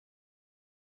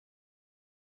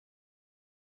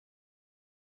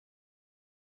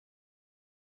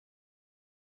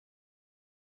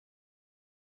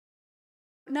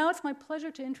now it's my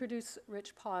pleasure to introduce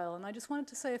Rich Pyle, and I just wanted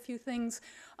to say a few things.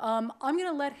 I'm going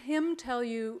to let him tell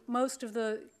you most of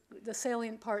the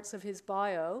salient parts of his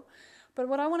bio, but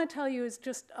what I want to tell you is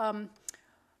just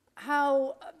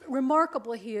how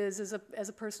remarkable he is as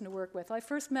a person to work with. I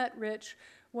first met Rich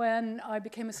when I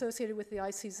became associated with the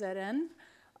ICZN,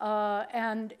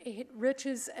 and Rich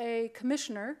is a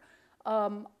commissioner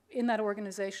in that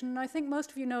organization. And I think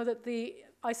most of you know that the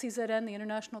ICZN, the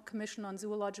International Commission on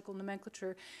Zoological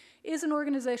Nomenclature, is an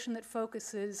organization that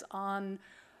focuses on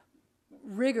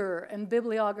rigor and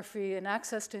bibliography and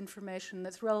access to information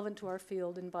that's relevant to our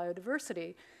field in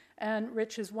biodiversity. And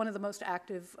Rich is one of the most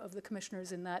active of the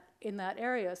commissioners in that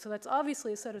area. So that's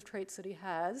obviously a set of traits that he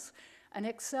has and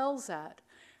excels at.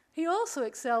 He also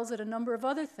excels at a number of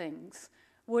other things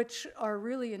which are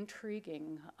really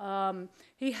intriguing.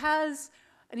 He has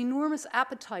an enormous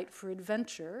appetite for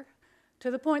adventure,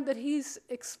 to the point that he's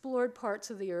explored parts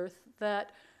of the earth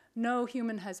that no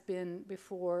human has been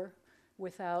before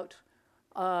without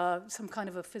some kind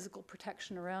of a physical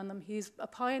protection around them. He's a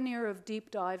pioneer of deep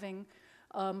diving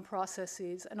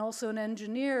processes, and also an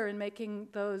engineer in making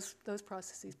those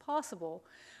processes possible.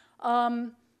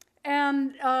 So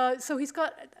he's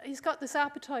got this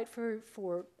appetite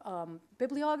for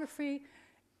bibliography,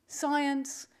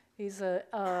 science. He's a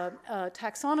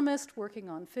taxonomist working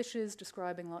on fishes,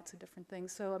 describing lots of different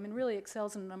things. So, I mean, really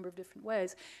excels in a number of different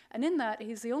ways. And in that,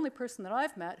 he's the only person that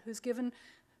I've met who's given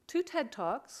 2 TED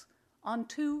Talks on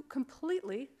 2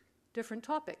 completely different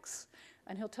topics.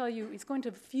 And he'll tell you, he's going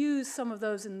to fuse some of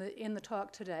those in the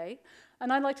talk today.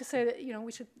 And I'd like to say that, you know,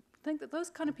 we should think that those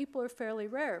kind of people are fairly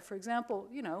rare. For example,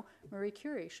 you know, Marie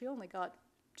Curie,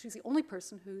 she's the only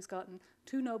person who's gotten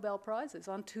 2 Nobel Prizes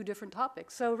on 2 different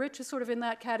topics. So Rich is sort of in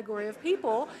that category of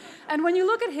people. And when you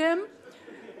look at him,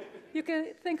 you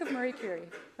can think of Marie Curie,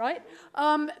 right?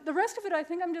 The rest of it, I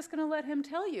think I'm just going to let him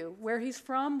tell you where he's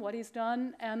from, what he's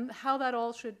done, and how that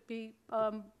all should be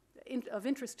of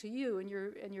interest to you in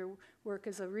your work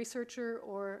as a researcher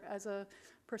or as a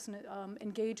person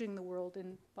engaging the world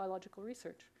in biological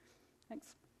research.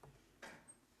 Thanks.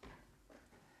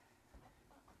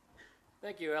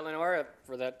 Thank you, Eleanor,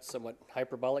 for that somewhat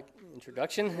hyperbolic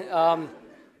introduction.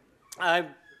 I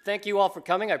thank you all for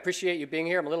coming. I appreciate you being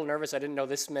here. I'm a little nervous. I didn't know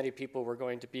this many people were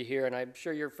going to be here, and I'm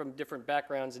sure you're from different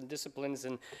backgrounds and disciplines,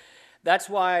 and that's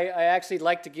why I actually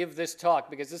like to give this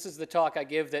talk, because this is the talk I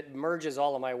give that merges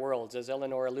all of my worlds. As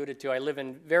Eleanor alluded to, I live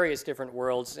in various different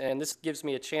worlds, and this gives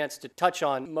me a chance to touch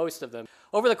on most of them.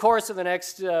 Over the course of the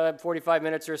next 45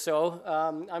 minutes or so,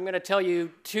 I'm going to tell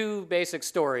you 2 basic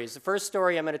stories. The first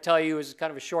story I'm going to tell you is kind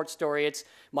of a short story. It's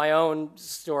my own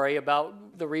story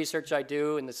about the research I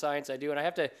do and the science I do, and I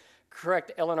have to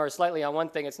correct Eleanor slightly on one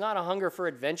thing. It's not a hunger for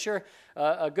adventure.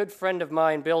 A good friend of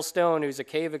mine, Bill Stone, who's a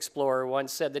cave explorer,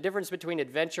 once said the difference between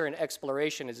adventure and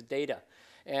exploration is data.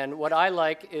 And what I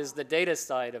like is the data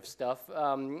side of stuff.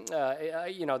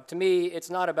 You know, to me, it's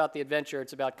not about the adventure.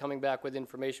 It's about coming back with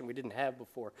information we didn't have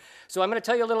before. So I'm going to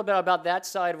tell you a little bit about that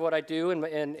side of what I do,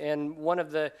 and one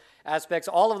of the aspects,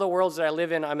 all of the worlds that I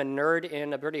live in, I'm a nerd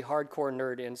in, a pretty hardcore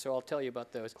nerd in, so I'll tell you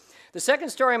about those. The second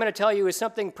story I'm going to tell you is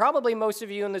something probably most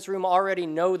of you in this room already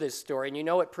know this story, and you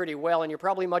know it pretty well, and you're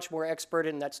probably much more expert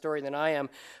in that story than I am,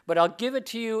 but I'll give it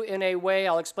to you in a way,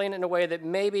 I'll explain it in a way that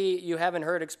maybe you haven't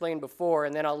heard explained before,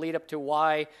 and then I'll lead up to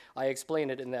why I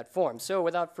explain it in that form. So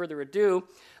without further ado,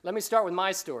 let me start with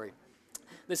my story.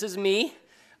 This is me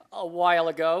a while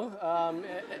ago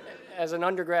as an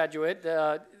undergraduate.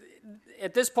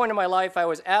 At this point in my life, I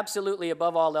was absolutely,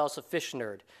 above all else, a fish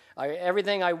nerd.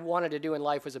 Everything I wanted to do in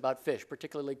life was about fish,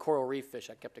 particularly coral reef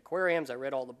fish. I kept aquariums, I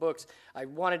read all the books. I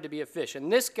wanted to be a fish.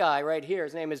 And this guy right here,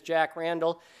 his name is Jack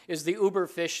Randall, is the uber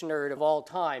fish nerd of all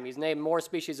time. He's named more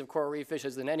species of coral reef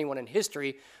fishes than anyone in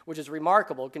history, which is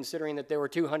remarkable considering that there were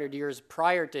 200 years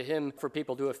prior to him for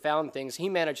people to have found things. He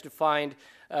managed to find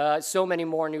so many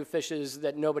more new fishes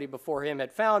that nobody before him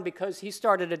had found because he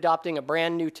started adopting a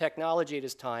brand new technology at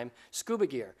his time, scuba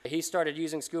gear. He started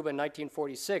using scuba in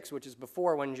 1946, which is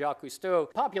before when Jacques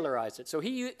Cousteau popularized it. So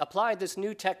he applied this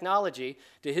new technology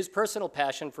to his personal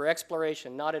passion for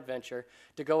exploration, not adventure,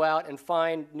 to go out and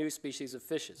find new species of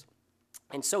fishes.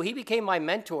 And so he became my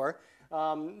mentor.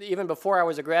 Even before I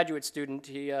was a graduate student,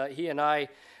 he and I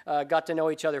got to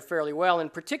know each other fairly well. In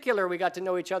particular, we got to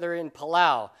know each other in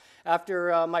Palau.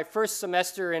 After my first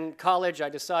semester in college, I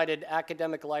decided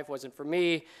academic life wasn't for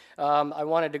me. I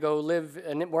wanted to go live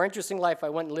a more interesting life. I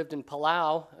went and lived in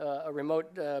Palau, a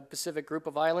remote Pacific group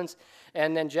of islands.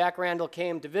 And then Jack Randall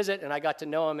came to visit, and I got to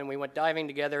know him, and we went diving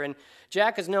together. And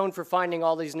Jack is known for finding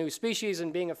all these new species,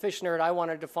 and being a fish nerd, I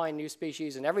wanted to find new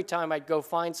species. And every time I'd go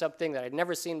find something that I'd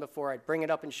never seen before, I'd bring it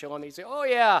up and show him. He'd say, oh,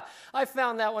 yeah, I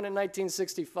found that one in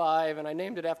 1965, and I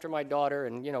named it after my daughter,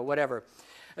 and, you know, whatever.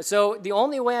 So the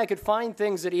only way I could find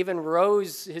things that even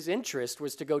rose his interest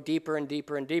was to go deeper and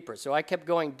deeper and deeper. So I kept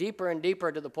going deeper and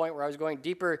deeper to the point where I was going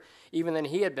deeper even than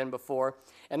he had been before.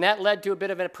 And that led to a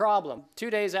bit of a problem. 2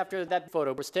 days after that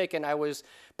photo was taken, I was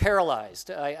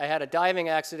paralyzed. I had a diving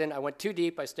accident. I went too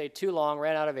deep. I stayed too long,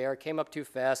 ran out of air, came up too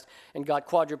fast, and got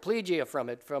quadriplegia from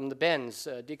it, from the bends,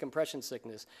 decompression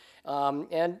sickness.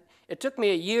 And it took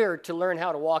me a year to learn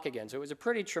how to walk again. So it was a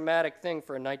pretty traumatic thing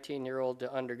for a 19-year-old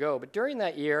to undergo. But during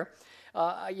that year,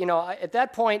 at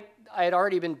that point, I had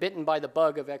already been bitten by the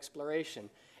bug of exploration.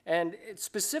 And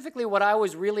specifically what I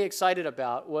was really excited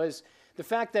about was the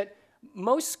fact that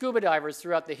most scuba divers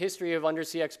throughout the history of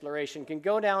undersea exploration can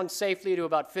go down safely to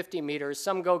about 50 meters.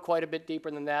 Some go quite a bit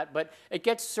deeper than that, but it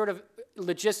gets sort of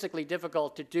logistically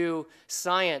difficult to do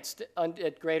science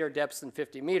at greater depths than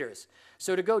 50 meters.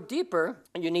 So to go deeper,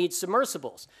 you need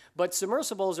submersibles. But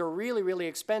submersibles are really, really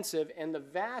expensive, and the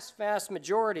vast, vast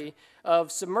majority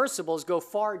of submersibles go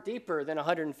far deeper than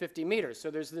 150 meters. So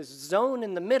there's this zone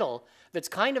in the middle that's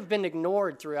kind of been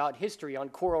ignored throughout history on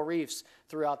coral reefs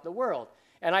throughout the world.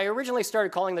 And I originally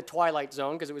started calling the twilight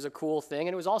zone because it was a cool thing,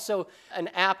 and it was also an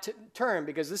apt term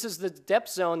because this is the depth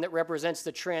zone that represents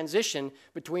the transition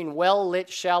between well-lit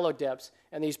shallow depths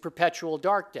and these perpetual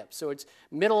dark depths. So it's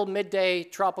midday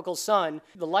tropical sun.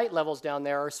 The light levels down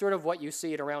there are sort of what you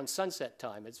see at around sunset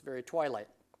time. It's very twilight.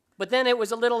 But then it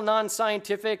was a little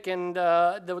non-scientific, and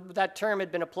that term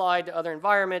had been applied to other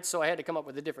environments, so I had to come up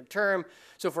with a different term.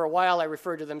 So for a while, I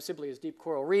referred to them simply as deep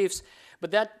coral reefs.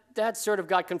 But that sort of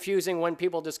got confusing when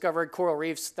people discovered coral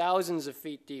reefs thousands of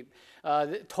feet deep,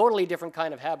 totally different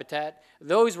kind of habitat.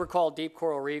 Those were called deep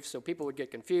coral reefs, so people would get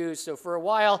confused. So for a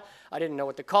while, I didn't know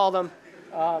what to call them.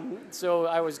 So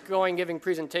I was giving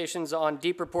presentations on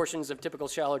deeper portions of typical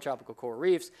shallow tropical coral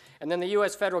reefs. And then the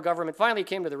U.S. federal government finally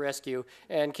came to the rescue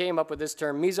and came up with this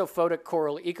term, mesophotic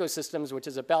coral ecosystems, which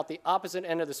is about the opposite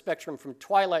end of the spectrum from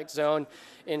twilight zone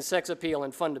in sex appeal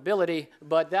and fundability,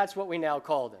 but that's what we now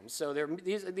call them. So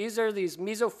these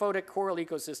mesophotic coral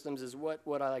ecosystems is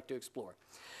what I like to explore.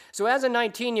 So as a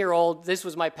 19-year-old, this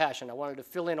was my passion. I wanted to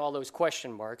fill in all those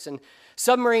question marks. And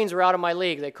submarines were out of my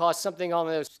league. They cost something on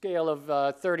the scale of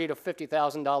 $30,000 to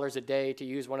 $50,000 a day to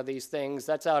use one of these things.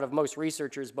 That's out of most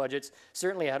researchers' budgets,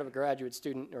 certainly out of a graduate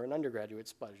student or an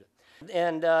undergraduate's budget.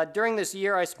 And during this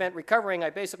year I spent recovering, I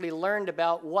basically learned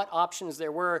about what options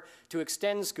there were to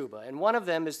extend scuba. And one of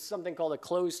them is something called a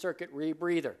closed-circuit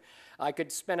rebreather. I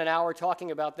could spend an hour talking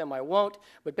about them, I won't,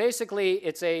 but basically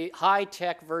it's a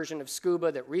high-tech version of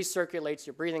scuba that recirculates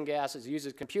your breathing gases,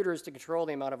 uses computers to control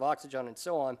the amount of oxygen and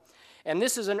so on. And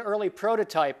this is an early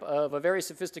prototype of a very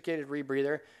sophisticated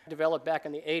rebreather developed back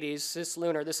in the 80s,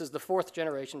 cislunar. This is the 4th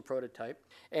generation prototype.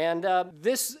 And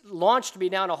this launched me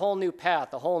down a whole new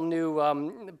path, a whole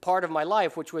new part of my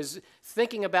life, which was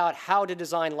thinking about how to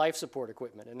design life support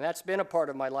equipment. And that's been a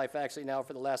part of my life actually now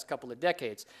for the last couple of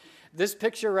decades. This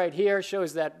picture right here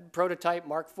shows that prototype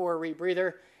Mark IV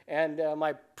rebreather and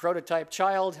my prototype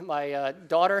child, my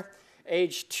daughter,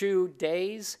 age 2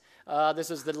 days.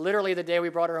 This is literally the day we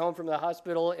brought her home from the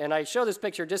hospital, and I show this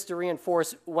picture just to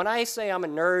reinforce, when I say I'm a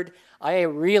nerd, I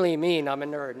really mean I'm a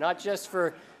nerd, not just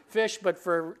for fish, but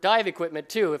for dive equipment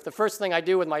too. If the first thing I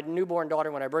do with my newborn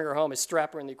daughter when I bring her home is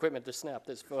strap her in the equipment to snap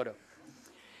this photo.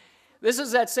 This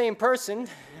is that same person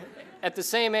at the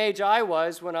same age I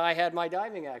was when I had my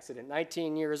diving accident,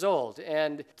 19 years old.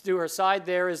 And to her side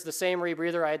there is the same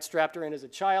rebreather I had strapped her in as a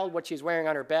child. What she's wearing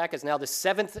on her back is now the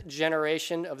 7th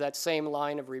generation of that same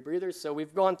line of rebreathers. So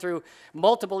we've gone through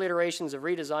multiple iterations of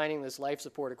redesigning this life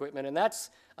support equipment, and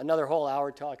that's another whole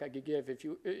hour talk I could give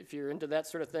if you're into that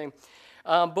sort of thing.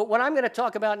 But what I'm going to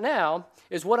talk about now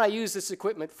is what I use this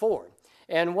equipment for.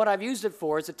 And what I've used it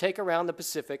for is to take around the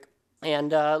Pacific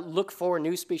and look for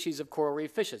new species of coral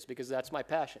reef fishes, because that's my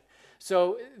passion.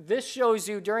 So this shows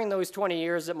you, during those 20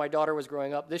 years that my daughter was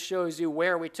growing up, this shows you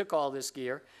where we took all this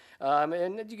gear.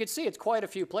 And you can see it's quite a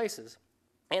few places.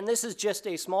 And this is just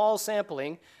a small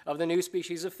sampling of the new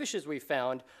species of fishes we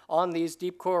found on these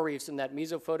deep coral reefs in that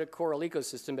mesophotic coral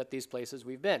ecosystem at these places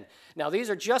we've been. Now, these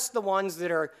are just the ones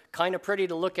that are kind of pretty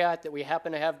to look at, that we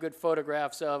happen to have good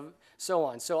photographs of, so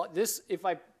on. So this, if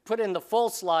I put in the full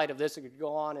slide of this, it could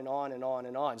go on and on and on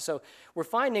and on. So we're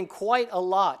finding quite a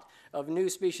lot of new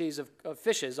species of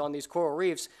fishes on these coral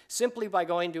reefs simply by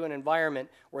going to an environment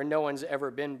where no one's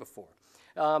ever been before.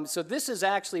 So this is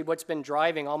actually what's been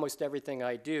driving almost everything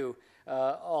I do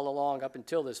all along up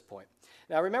until this point.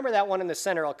 Now remember that one in the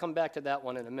center. I'll come back to that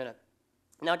one in a minute.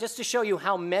 Now just to show you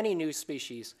how many new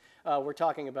species we're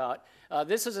talking about,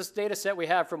 this is a data set we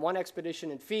have from one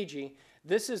expedition in Fiji.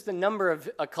 This is the number of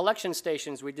collection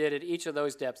stations we did at each of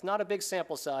those depths. Not a big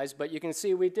sample size, but you can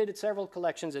see we did several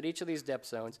collections at each of these depth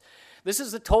zones. This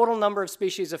is the total number of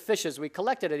species of fishes we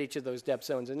collected at each of those depth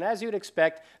zones. And as you'd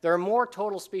expect, there are more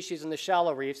total species in the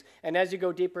shallow reefs, and as you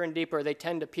go deeper and deeper, they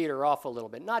tend to peter off a little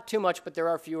bit. Not too much, but there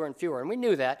are fewer and fewer. And we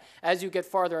knew that. As you get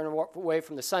farther away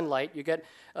from the sunlight, you get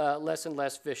less and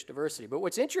less fish diversity. But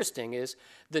what's interesting is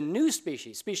the new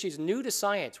species new to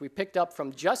science, we picked up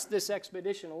from just this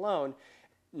expedition alone,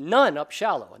 none up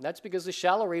shallow, and that's because the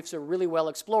shallow reefs are really well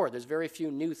explored. There's very few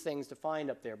new things to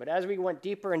find up there. But as we went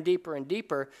deeper and deeper and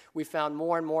deeper, we found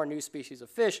more and more new species of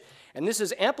fish. And this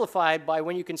is amplified by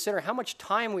when you consider how much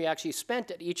time we actually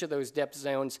spent at each of those depth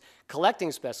zones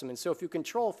collecting specimens. So if you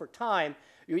control for time,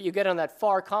 you get on that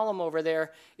far column over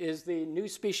there is the new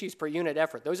species per unit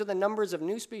effort. Those are the numbers of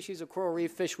new species of coral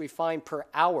reef fish we find per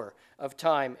hour of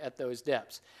time at those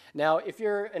depths. Now, if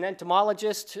you're an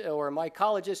entomologist or a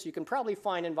mycologist, you can probably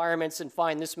find environments and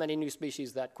find this many new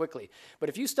species that quickly. But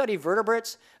if you study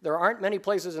vertebrates, there aren't many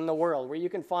places in the world where you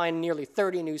can find nearly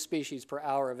 30 new species per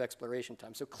hour of exploration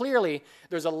time. So clearly,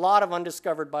 there's a lot of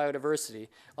undiscovered biodiversity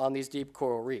on these deep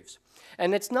coral reefs.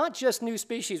 And it's not just new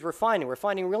species we're finding. We're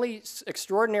finding really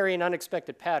extraordinary and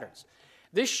unexpected patterns.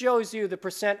 This shows you the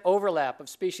percent overlap of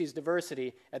species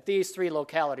diversity at these three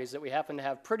localities that we happen to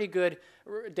have pretty good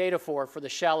data for the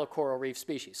shallow coral reef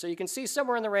species. So you can see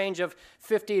somewhere in the range of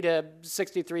 50 to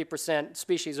 63%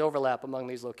 species overlap among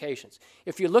these locations.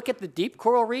 If you look at the deep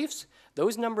coral reefs,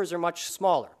 those numbers are much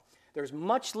smaller. There's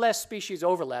much less species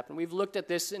overlap, and we've looked at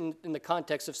this in the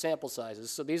context of sample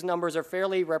sizes. So these numbers are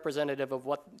fairly representative of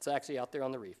what's actually out there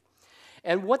on the reef.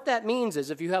 And what that means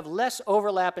is if you have less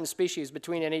overlap in species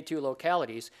between any two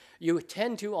localities, you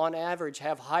tend to, on average,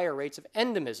 have higher rates of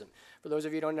endemism. For those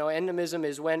of you who don't know, endemism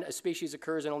is when a species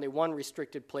occurs in only one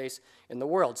restricted place in the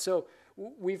world. So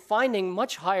we're finding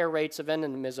much higher rates of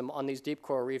endemism on these deep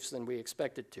coral reefs than we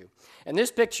expected to. And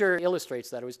this picture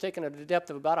illustrates that. It was taken at a depth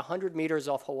of about 100 meters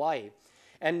off Hawaii.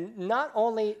 And not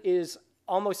only is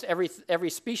almost every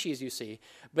species you see,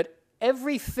 but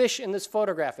every fish in this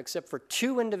photograph, except for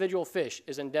 2 individual fish,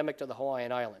 is endemic to the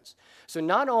Hawaiian Islands. So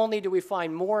not only do we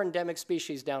find more endemic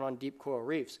species down on deep coral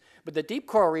reefs, but the deep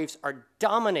coral reefs are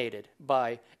dominated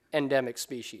by endemic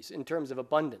species in terms of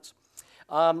abundance.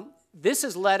 This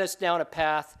has led us down a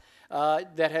path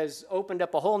that has opened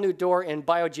up a whole new door in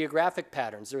biogeographic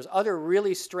patterns. There's other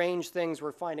really strange things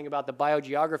we're finding about the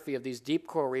biogeography of these deep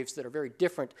coral reefs that are very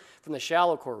different from the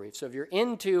shallow coral reefs. So if you're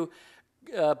into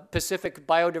Pacific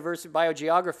biodiversity,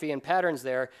 biogeography and patterns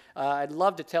there, I'd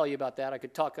love to tell you about that. I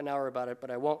could talk an hour about it, but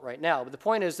I won't right now. But the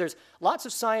point is there's lots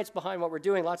of science behind what we're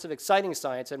doing, lots of exciting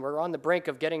science, and we're on the brink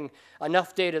of getting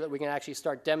enough data that we can actually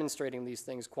start demonstrating these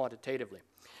things quantitatively.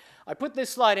 I put this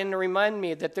slide in to remind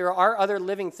me that there are other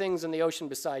living things in the ocean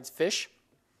besides fish.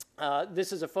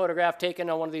 This is a photograph taken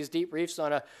on one of these deep reefs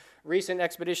on a recent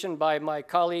expedition by my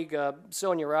colleague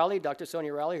Sonia Rowley, Dr.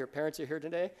 Sonia Rowley. Her parents are here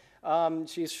today.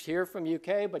 She's here from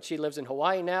UK, but she lives in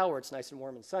Hawaii now where it's nice and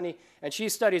warm and sunny. And she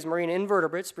studies marine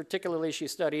invertebrates, particularly she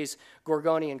studies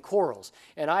Gorgonian corals.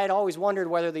 And I had always wondered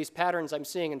whether these patterns I'm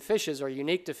seeing in fishes are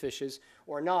unique to fishes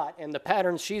or not. And the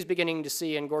patterns she's beginning to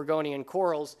see in Gorgonian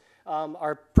corals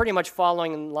are pretty much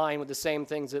following in line with the same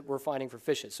things that we're finding for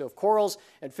fishes. So if corals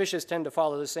and fishes tend to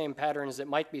follow the same patterns, it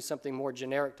might be something more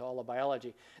generic to all of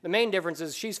biology. The main difference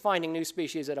is she's finding new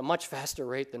species at a much faster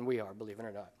rate than we are, believe it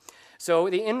or not.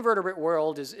 So the invertebrate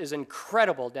world is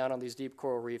incredible down on these deep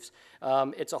coral reefs.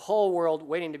 It's a whole world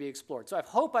waiting to be explored. So I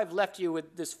hope I've left you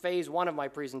with this phase 1 of my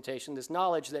presentation, this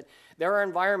knowledge that there are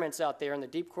environments out there, and the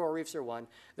deep coral reefs are one,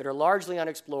 that are largely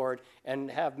unexplored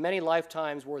and have many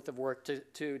lifetimes worth of work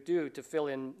to do to fill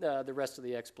in the rest of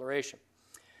the exploration.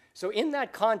 So in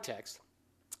that context,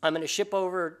 I'm going to shift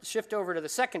over to the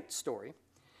second story.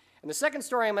 And the second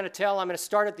story I'm going to tell, I'm going to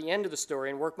start at the end of the story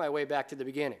and work my way back to the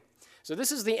beginning. So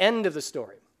this is the end of the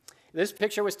story. This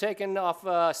picture was taken off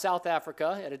South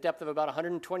Africa at a depth of about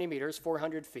 120 meters,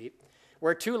 400 feet,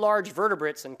 where 2 large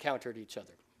vertebrates encountered each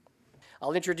other.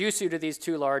 I'll introduce you to these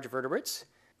 2 large vertebrates.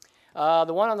 The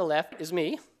one on the left is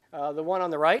me. The one on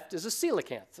the right is a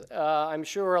coelacanth. I'm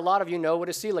sure a lot of you know what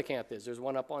a coelacanth is. There's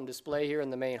one up on display here in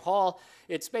the main hall.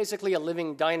 It's basically a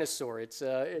living dinosaur. It's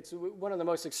one of the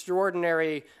most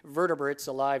extraordinary vertebrates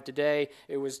alive today.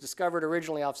 It was discovered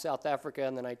originally off South Africa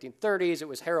in the 1930s. It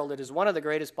was heralded as one of the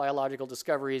greatest biological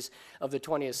discoveries of the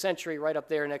 20th century, right up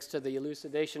there next to the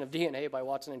elucidation of DNA by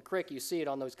Watson and Crick. You see it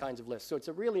on those kinds of lists. So it's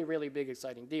a really, really big,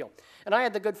 exciting deal. And I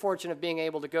had the good fortune of being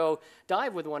able to go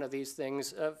dive with one of these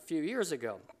things a few years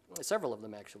ago. Several of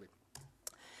them, actually.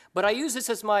 But I use this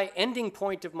as my ending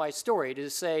point of my story to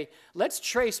say, let's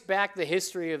trace back the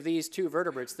history of these two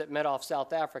vertebrates that met off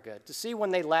South Africa to see when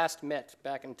they last met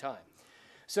back in time.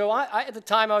 So at the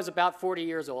time, I was about 40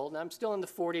 years old, and I'm still in the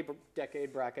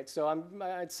 40-decade bracket, so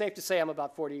it's safe to say I'm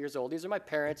about 40 years old. These are my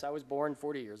parents. I was born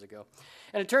 40 years ago.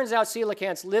 And it turns out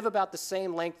coelacanths live about the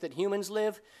same length that humans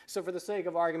live. So for the sake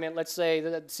of argument, let's say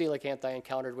that the coelacanth I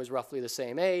encountered was roughly the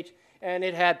same age, and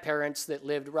it had parents that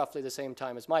lived roughly the same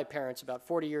time as my parents about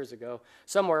 40 years ago,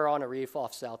 somewhere on a reef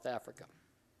off South Africa.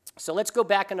 So let's go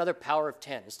back another power of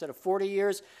 10. Instead of 40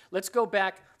 years, let's go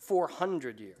back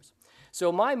 400 years. So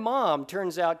my mom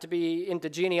turns out to be into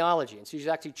genealogy, and she's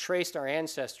actually traced our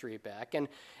ancestry back. And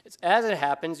as it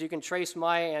happens, you can trace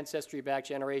my ancestry back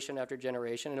generation after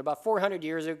generation. And about 400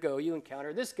 years ago, you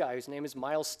encounter this guy whose name is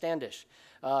Miles Standish.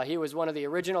 He was one of the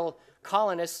original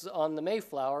colonists on the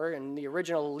Mayflower and the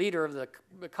original leader of the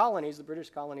colonies, the British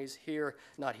colonies here,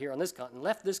 not here on this continent,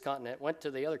 left this continent, went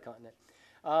to the other continent.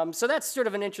 So that's sort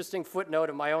of an interesting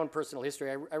footnote of my own personal history.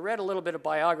 I read a little bit of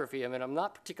biography of him, and I'm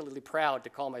not particularly proud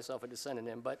to call myself a descendant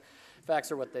of him, but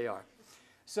facts are what they are.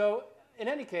 So in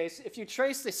any case, if you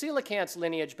trace the coelacanth's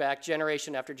lineage back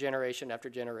generation after generation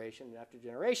after generation after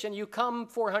generation, you come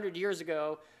 400 years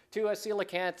ago to a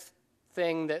coelacanth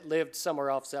thing that lived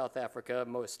somewhere off South Africa,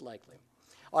 most likely.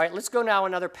 All right, let's go now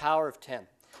another power of 10.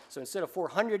 So instead of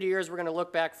 400 years, we're going to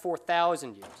look back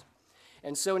 4,000 years.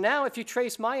 And so now if you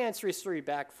trace my ancestry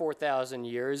back 4,000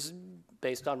 years,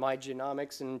 based on my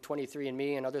genomics and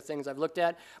 23andMe and other things I've looked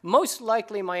at, most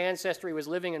likely my ancestry was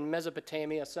living in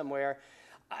Mesopotamia somewhere.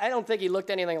 I don't think he looked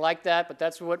anything like that, but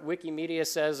that's what Wikimedia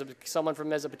says someone from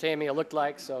Mesopotamia looked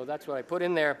like, so that's what I put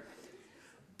in there.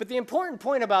 But the important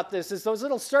point about this is those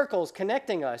little circles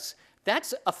connecting us,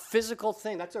 that's a physical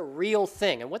thing. That's a real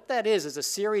thing. And what that is a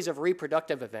series of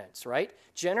reproductive events, right?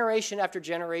 Generation after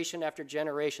generation after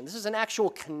generation. This is an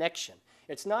actual connection.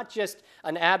 It's not just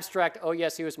an abstract, oh,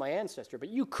 yes, he was my ancestor. But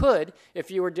you could, if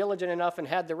you were diligent enough and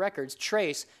had the records,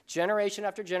 trace generation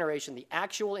after generation the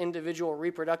actual individual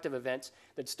reproductive events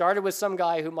that started with some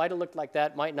guy who might have looked like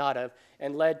that, might not have,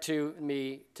 and led to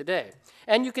me today.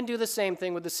 And you can do the same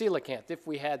thing with the coelacanth if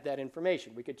we had that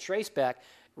information. We could trace back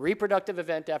reproductive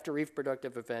event after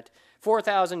reproductive event,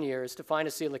 4,000 years to find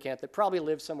a coelacanth that probably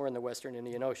lived somewhere in the western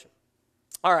Indian Ocean.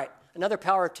 All right, another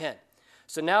power of 10.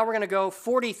 So now we're going to go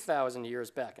 40,000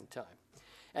 years back in time.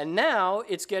 And now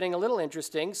it's getting a little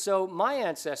interesting. So my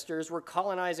ancestors were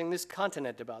colonizing this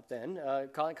continent about then,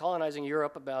 colonizing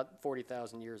Europe about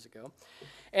 40,000 years ago.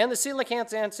 And the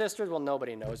coelacanth's ancestors, well,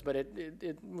 nobody knows, but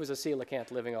it was a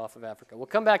coelacanth living off of Africa. We'll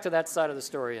come back to that side of the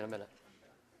story in a minute.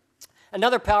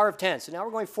 Another power of 10. So now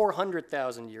we're going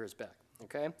 400,000 years back,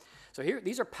 okay? So here,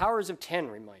 these are powers of 10,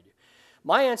 remind you.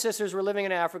 My ancestors were living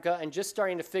in Africa and just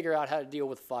starting to figure out how to deal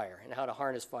with fire and how to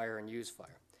harness fire and use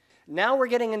fire. Now we're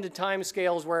getting into time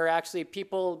scales where actually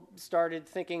people started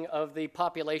thinking of the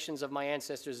populations of my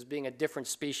ancestors as being a different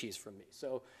species from me.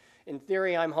 So in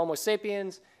theory, I'm Homo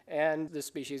sapiens, and the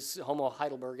species Homo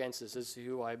heidelbergensis is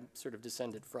who I'm sort of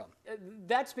descended from.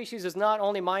 That species is not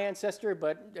only my ancestor,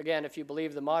 but again, if you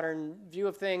believe the modern view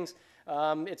of things,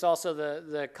 it's also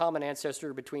the common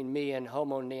ancestor between me and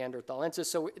Homo neanderthalensis.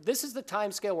 So this is the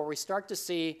time scale where we start to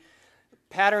see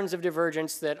patterns of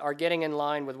divergence that are getting in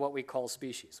line with what we call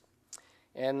species.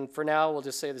 And for now, we'll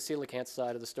just say the coelacanth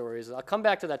side of the story is. I'll come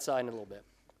back to that side in a little bit.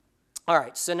 All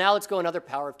right, so now let's go another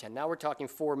power of 10. Now we're talking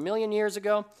 4 million years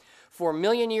ago. 4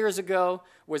 million years ago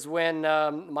was when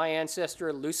my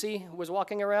ancestor Lucy was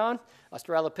walking around,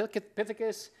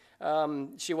 Australopithecus.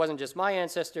 She wasn't just my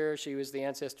ancestor, she was the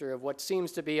ancestor of what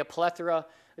seems to be a plethora,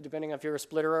 depending if you're a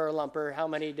splitter or a lumper, how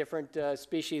many different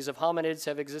species of hominids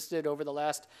have existed over the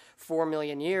last 4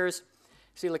 million years.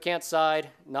 Coelacanth side,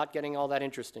 not getting all that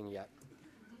interesting yet.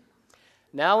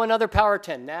 Now another power of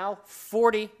 10, now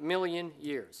 40 million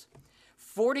years.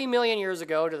 40 million years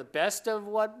ago, to the best of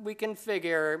what we can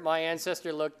figure, my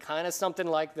ancestor looked kind of something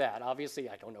like that. Obviously,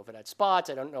 I don't know if it had spots.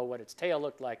 I don't know what its tail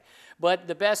looked like. But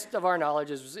the best of our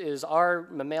knowledge is our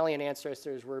mammalian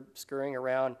ancestors were scurrying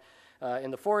around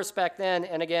in the forest back then.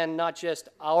 And again, not just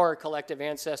our collective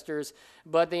ancestors,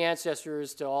 but the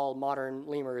ancestors to all modern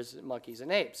lemurs, monkeys, and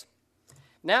apes.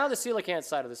 Now the coelacanth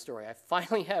side of the story. I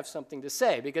finally have something to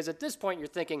say, because at this point you're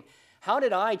thinking, how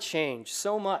did I change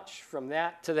so much from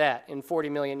that to that in 40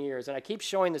 million years? And I keep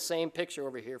showing the same picture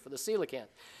over here for the coelacanth.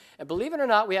 And believe it or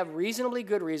not, we have reasonably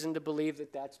good reason to believe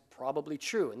that that's probably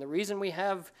true. And the reason we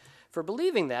have for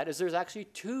believing that is there's actually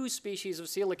 2 species of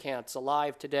coelacanths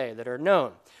alive today that are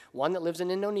known. One that lives in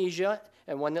Indonesia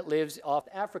and one that lives off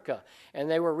Africa. And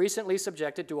they were recently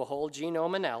subjected to a whole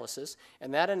genome analysis,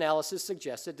 and that analysis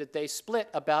suggested that they split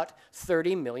about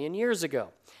 30 million years ago.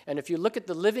 And if you look at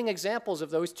the living examples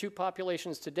of those 2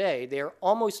 populations today, they are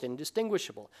almost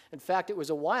indistinguishable. In fact, it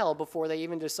was a while before they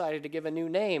even decided to give a new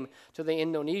name to the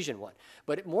Indonesian one.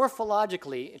 But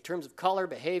morphologically, in terms of color,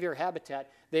 behavior,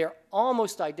 habitat, they are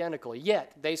almost identical,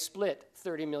 yet they split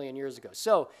 30 million years ago.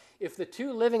 So if the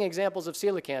 2 living examples of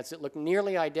coelacanths that look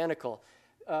nearly identical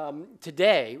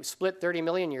today split 30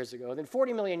 million years ago, then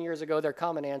 40 million years ago their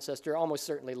common ancestor almost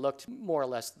certainly looked more or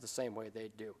less the same way they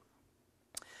do.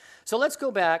 So let's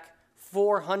go back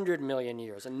 400 million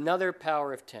years, another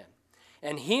power of 10.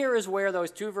 And here is where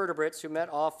those 2 vertebrates who met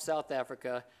off South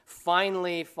Africa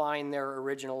finally find their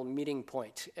original meeting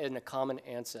point in a common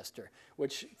ancestor,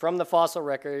 which from the fossil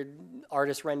record,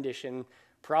 artist rendition,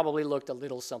 probably looked a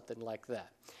little something like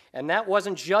that. And that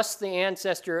wasn't just the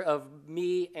ancestor of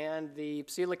me and the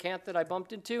coelacanth that I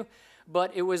bumped into,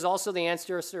 but it was also the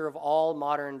ancestor of all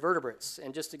modern vertebrates.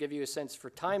 And just to give you a sense for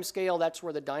time scale, that's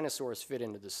where the dinosaurs fit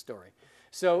into this story.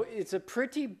 So it's a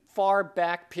pretty far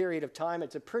back period of time.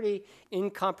 It's a pretty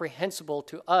incomprehensible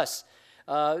to us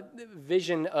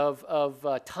vision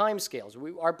of time scales.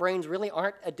 Our brains really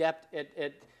aren't adept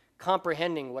at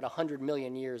comprehending what 100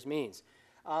 million years means.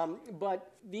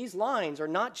 But these lines are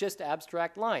not just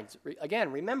abstract lines.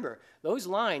 Again, remember, those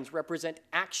lines represent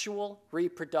actual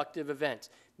reproductive events.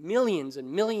 Millions and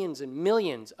millions and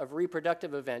millions of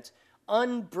reproductive events,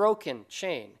 unbroken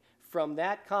chain from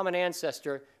that common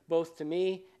ancestor both to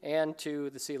me and to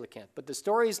the coelacanth. But the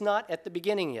story's not at the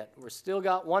beginning yet. We've still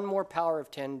got one more power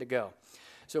of 10 to go.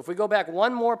 So if we go back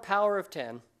one more power of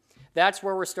 10, that's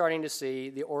where we're starting to see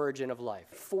the origin of life.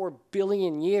 4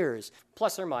 billion years,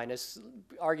 plus or minus,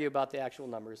 argue about the actual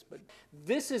numbers. But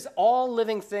this is all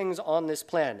living things on this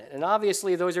planet. And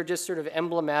obviously, those are just sort of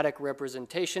emblematic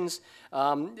representations.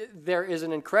 There is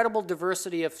an incredible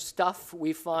diversity of stuff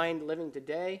we find living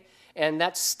today. And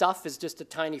that stuff is just a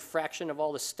tiny fraction of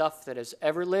all the stuff that has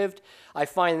ever lived. I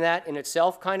find that in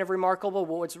itself kind of remarkable.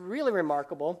 But what's really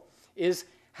remarkable is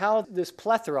how this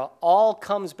plethora all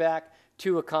comes back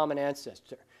to a common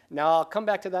ancestor. Now, I'll come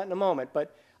back to that in a moment,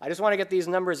 but I just want to get these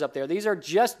numbers up there. These are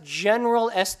just general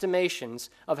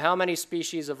estimations of how many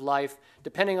species of life,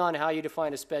 depending on how you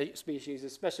define a species,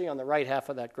 especially on the right half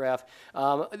of that graph,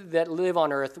 that live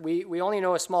on Earth. We only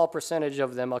know a small percentage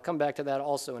of them. I'll come back to that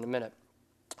also in a minute.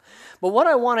 But what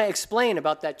I want to explain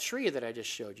about that tree that I just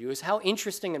showed you is how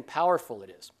interesting and powerful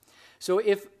it is. So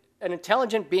if an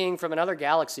intelligent being from another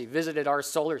galaxy visited our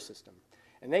solar system,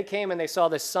 and they came and they saw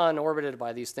the sun orbited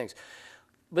by these things,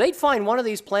 they'd find one of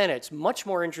these planets much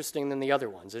more interesting than the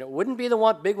other ones. And it wouldn't be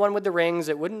the big one with the rings.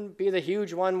 It wouldn't be the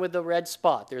huge one with the red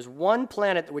spot. There's one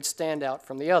planet that would stand out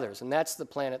from the others, and that's the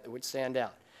planet that would stand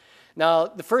out. Now,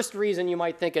 the first reason you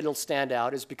might think it'll stand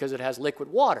out is because it has liquid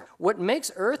water. What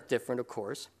makes Earth different, of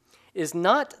course, is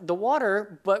not the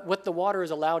water, but what the water is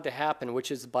allowed to happen,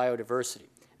 which is biodiversity.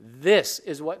 This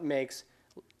is what makes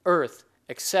Earth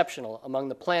exceptional among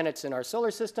the planets in our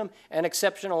solar system, and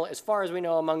exceptional, as far as we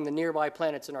know, among the nearby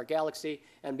planets in our galaxy,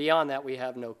 and beyond that we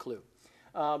have no clue.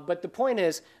 But the point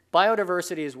is,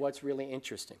 biodiversity is what's really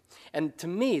interesting. And to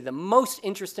me, the most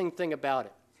interesting thing about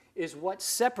it is what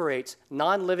separates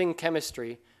non-living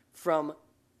chemistry from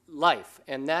life,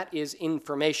 and that is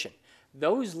information.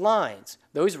 Those lines,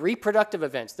 those reproductive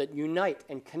events that unite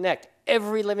and connect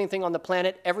every living thing on the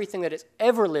planet, everything that has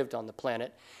ever lived on the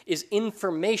planet, is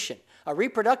information. A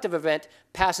reproductive event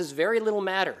passes very little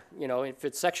matter. You know, if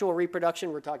it's sexual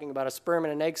reproduction, we're talking about a sperm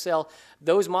and an egg cell.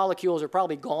 Those molecules are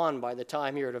probably gone by the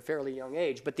time you're at a fairly young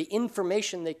age. But the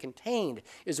information they contained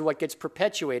is what gets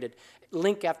perpetuated,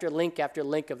 link after link after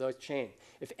link of those chains.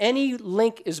 If any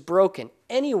link is broken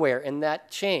anywhere in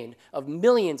that chain of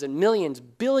millions and millions,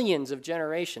 billions of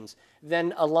generations,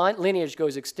 then a lineage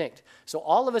goes extinct. So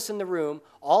all of us in the room,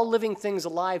 all living things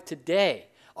alive today,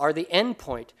 are the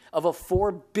endpoint of a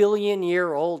 4 billion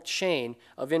year old chain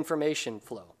of information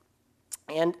flow.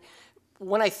 And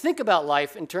when I think about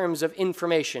life in terms of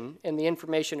information and the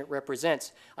information it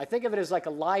represents, I think of it as like a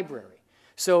library.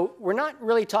 So we're not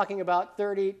really talking about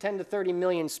 10 to 30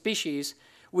 million species.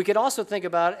 We could also think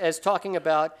about it as talking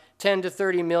about 10 to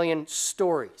 30 million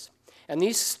stories. And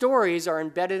these stories are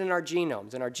embedded in our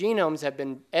genomes, and our genomes have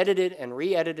been edited and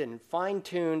re-edited and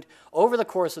fine-tuned over the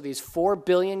course of these 4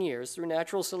 billion years through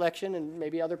natural selection and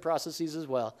maybe other processes as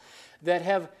well, that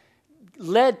have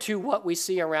led to what we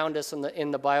see around us in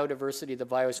the biodiversity, the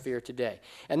biosphere today.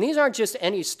 And these aren't just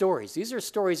any stories. These are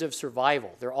stories of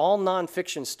survival. They're all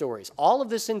nonfiction stories. All of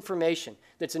this information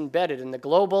that's embedded in the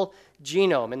global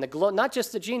genome, and not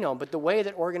just the genome, but the way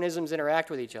that organisms interact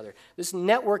with each other. This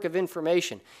network of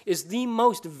information is the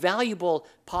most valuable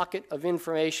pocket of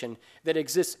information that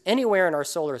exists anywhere in our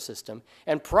solar system,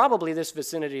 and probably this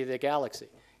vicinity of the galaxy.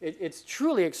 It's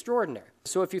truly extraordinary.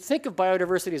 So if you think of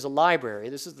biodiversity as a library,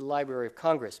 this is the Library of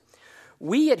Congress,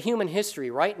 we at Human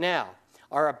History right now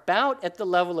are about at the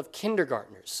level of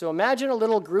kindergartners. So imagine a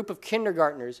little group of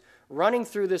kindergartners running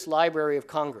through this Library of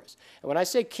Congress. And when I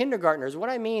say kindergartners, what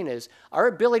I mean is our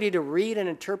ability to read and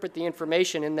interpret the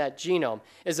information in that genome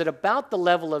is at about the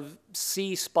level of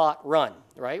C spot run,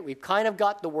 right? We've kind of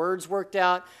got the words worked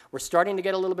out. We're starting to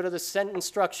get a little bit of the sentence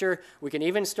structure. We can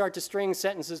even start to string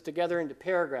sentences together into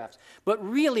paragraphs. But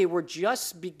really, we're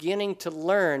just beginning to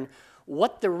learn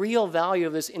what the real value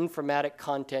of this informatic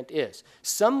content is.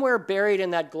 Somewhere buried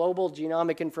in that global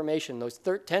genomic information, those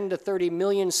 10 to 30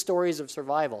 million stories of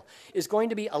survival, is going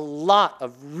to be a lot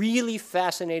of really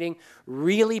fascinating,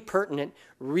 really pertinent,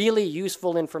 really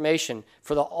useful information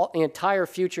for the entire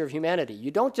future of humanity.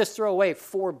 You don't just throw away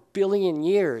 4 billion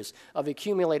years of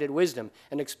accumulated wisdom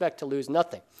and expect to lose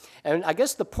nothing. And I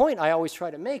guess the point I always try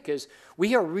to make is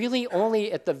we are really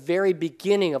only at the very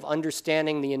beginning of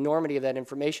understanding the enormity of that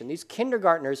information. These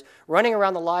kindergartners running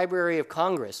around the Library of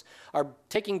Congress are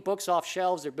taking books off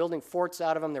shelves, they're building forts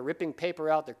out of them, they're ripping paper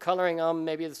out, they're coloring them,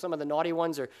 maybe some of the naughty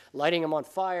ones are lighting them on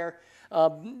fire.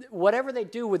 Whatever they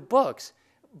do with books,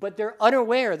 but they're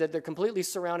unaware that they're completely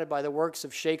surrounded by the works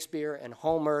of Shakespeare and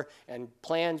Homer and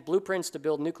plans, blueprints to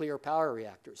build nuclear power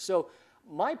reactors. So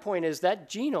my point is that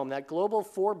genome, that global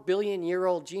 4 billion year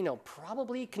old genome,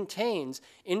 probably contains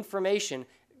information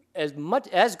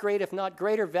as great, if not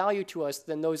greater value to us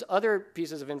than those other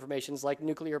pieces of information like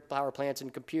nuclear power plants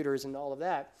and computers and all of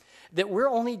that, that we're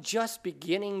only just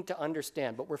beginning to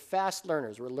understand. But we're fast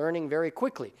learners. We're learning very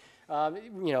quickly.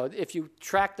 If you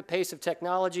track the pace of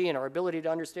technology and our ability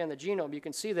to understand the genome, you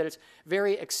can see that it's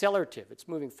very accelerative. It's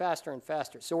moving faster and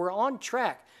faster. So we're on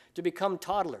track to become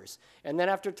toddlers. And then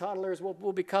after toddlers,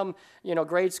 we'll become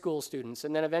grade school students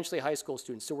and then eventually high school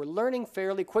students. So we're learning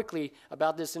fairly quickly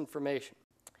about this information.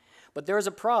 But there is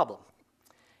a problem.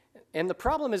 And the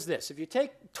problem is this. If you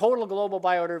take total global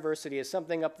biodiversity as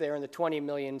something up there in the 20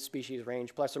 million species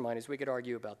range, plus or minus, we could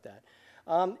argue about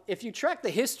that. If you track the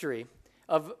history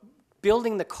of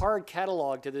building the card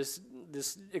catalog to this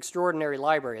extraordinary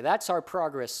library, that's our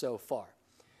progress so far.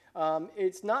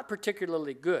 It's not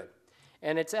particularly good.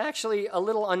 And it's actually a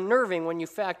little unnerving when you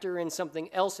factor in something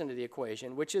else into the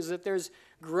equation, which is that there's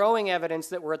growing evidence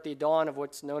that we're at the dawn of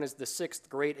what's known as the 6th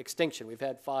great extinction. We've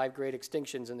had 5 great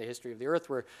extinctions in the history of the Earth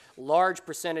where large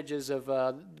percentages of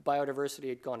biodiversity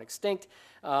had gone extinct.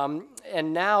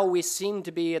 And now we seem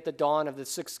to be at the dawn of the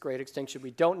 6th great extinction.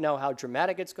 We don't know how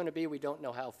dramatic it's going to be. We don't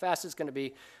know how fast it's going to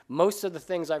be. Most of the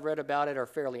things I've read about it are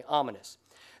fairly ominous.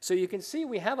 So you can see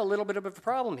we have a little bit of a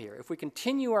problem here. If we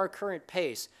continue our current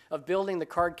pace of building the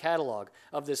card catalog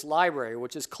of this library,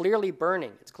 which is clearly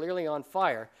burning, it's clearly on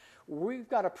fire, we've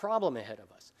got a problem ahead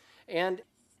of us. And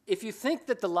if you think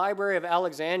that the Library of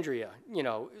Alexandria,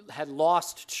 had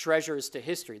lost treasures to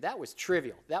history, that was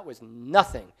trivial. That was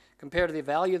nothing compared to the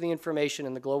value of the information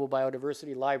in the Global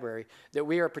Biodiversity Library that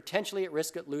we are potentially at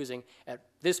risk of losing at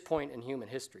this point in human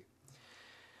history.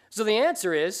 So the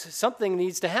answer is something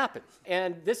needs to happen.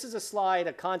 And this is a slide,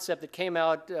 a concept that came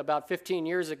out about 15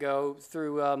 years ago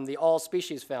through the All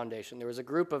Species Foundation. There was a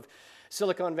group of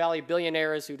Silicon Valley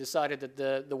billionaires who decided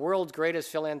that the world's greatest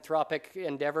philanthropic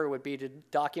endeavor would be to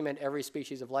document every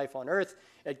species of life on Earth.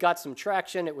 It got some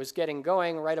traction. It was getting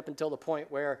going right up until the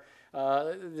point where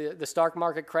the stock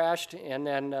market crashed, and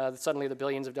then suddenly the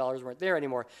billions of dollars weren't there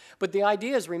anymore. But the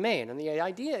ideas remain, and the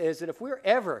idea is that if we're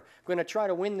ever going to try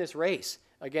to win this race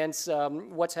against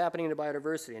what's happening to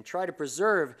biodiversity and try to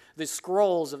preserve the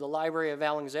scrolls of the Library of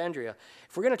Alexandria,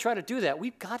 if we're going to try to do that,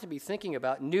 we've got to be thinking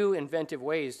about new inventive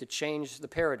ways to change the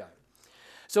paradigm.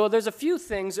 So there's a few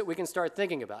things that we can start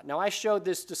thinking about. Now, I showed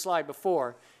this slide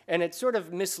before, and it sort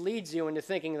of misleads you into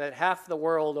thinking that half the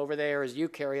world over there is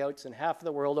eukaryotes and half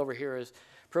the world over here is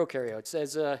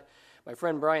prokaryotes. my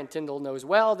friend Brian Tyndall knows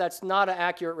well, that's not an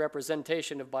accurate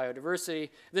representation of biodiversity.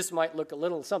 This might look a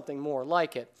little something more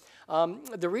like it.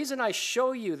 The reason I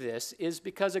show you this is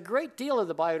because a great deal of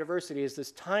the biodiversity is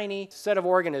this tiny set of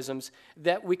organisms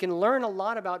that we can learn a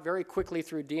lot about very quickly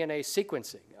through DNA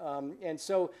sequencing. And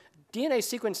so DNA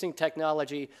sequencing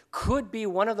technology could be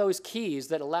one of those keys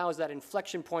that allows that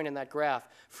inflection point in that graph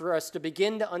for us to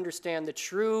begin to understand the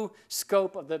true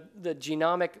scope of the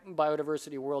genomic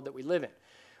biodiversity world that we live in.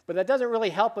 But that doesn't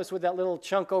really help us with that little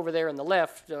chunk over there on the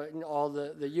left, all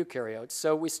the eukaryotes.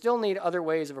 So we still need other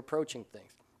ways of approaching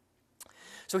things.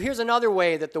 So here's another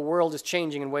way that the world is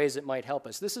changing in ways that might help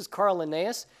us. This is Carl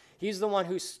Linnaeus. He's the one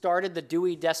who started the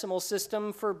Dewey Decimal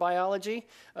System for biology,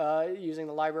 using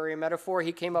the librarian metaphor.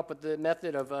 He came up with the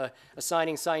method of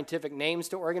assigning scientific names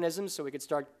to organisms so we could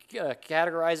start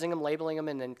categorizing them, labeling them,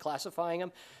 and then classifying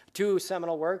them. Two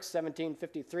seminal works,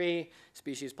 1753,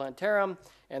 Species Plantarum,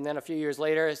 and then a few years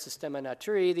later, Systema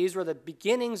Naturae. These were the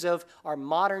beginnings of our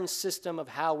modern system of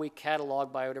how we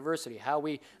catalog biodiversity, how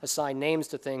we assign names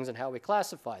to things, and how we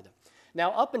classify them.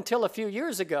 Now, up until a few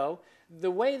years ago,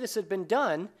 the way this had been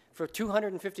done for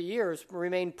 250 years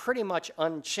remained pretty much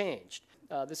unchanged.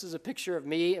 This is a picture of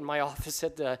me in my office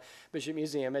at the Bishop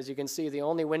Museum. As you can see, the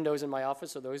only windows in my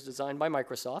office are those designed by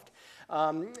Microsoft.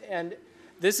 And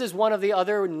this is one of the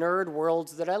other nerd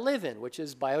worlds that I live in, which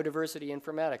is biodiversity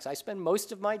informatics. I spend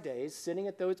most of my days sitting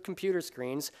at those computer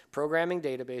screens, programming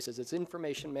databases. It's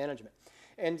information management.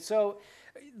 And so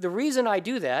the reason I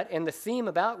do that, and the theme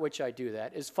about which I do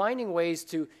that, is finding ways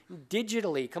to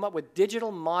digitally come up with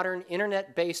digital, modern,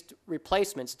 internet-based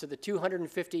replacements to the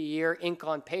 250-year ink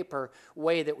on paper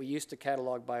way that we used to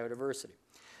catalog biodiversity.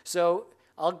 So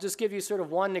I'll just give you sort of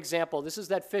one example. This is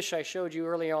that fish I showed you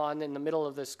early on in the middle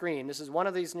of the screen. This is one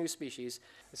of these new species.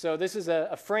 So this is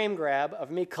a frame grab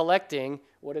of me collecting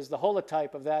what is the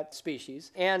holotype of that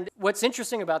species. And what's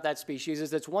interesting about that species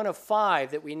is it's one of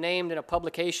 5 that we named in a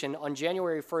publication on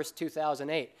January 1st,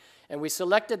 2008. And we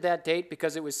selected that date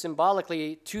because it was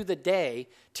symbolically, to the day,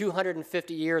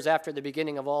 250 years after the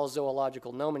beginning of all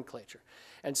zoological nomenclature.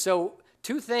 And so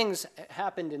 2 things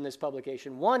happened in this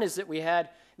publication. One is that we had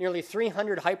nearly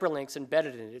 300 hyperlinks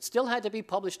embedded in it. It still had to be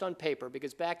published on paper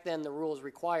because back then the rules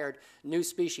required new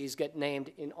species get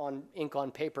named in ink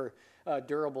on paper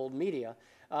durable media.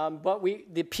 But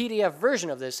the PDF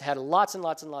version of this had lots and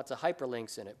lots and lots of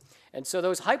hyperlinks in it. And so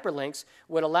those hyperlinks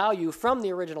would allow you, from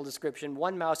the original description,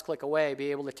 one mouse click away,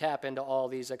 be able to tap into all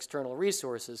these external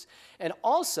resources. And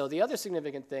also, the other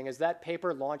significant thing is that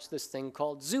paper launched this thing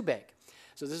called ZooBank.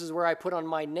 So this is where I put on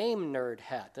my name nerd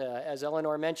hat. As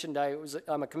Eleanor mentioned,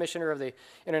 I'm a commissioner of the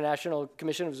International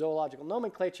Commission of Zoological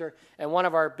Nomenclature, and one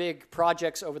of our big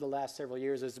projects over the last several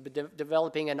years is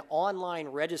developing an online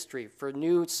registry for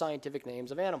new scientific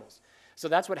names of animals. So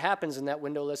that's what happens in that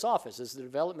windowless office, is the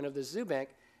development of this ZooBank.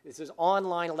 This is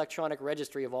online electronic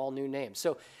registry of all new names.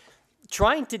 So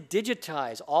trying to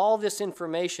digitize all this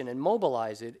information and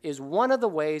mobilize it is one of the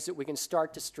ways that we can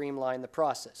start to streamline the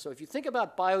process. So if you think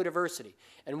about biodiversity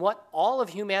and what all of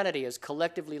humanity has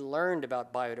collectively learned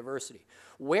about biodiversity,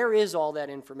 where is all that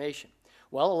information?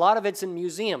 Well, a lot of it's in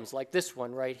museums like this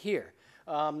one right here,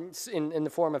 in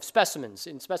the form of specimens,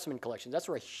 in specimen collections. That's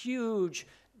where a huge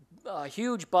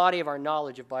body of our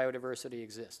knowledge of biodiversity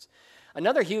exists.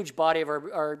 Another huge body of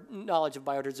our knowledge of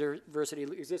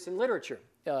biodiversity exists in literature,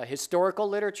 historical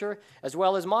literature, as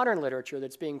well as modern literature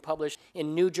that's being published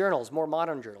in new journals, more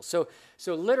modern journals.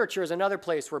 So literature is another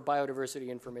place where biodiversity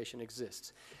information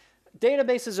exists.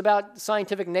 Databases about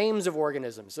scientific names of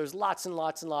organisms. There's lots and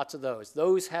lots and lots of those.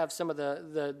 Those have some of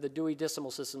the Dewey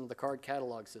Decimal System, the card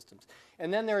catalog systems.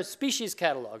 And then there are species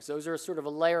catalogs. Those are sort of a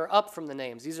layer up from the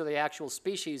names. These are the actual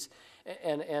species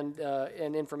and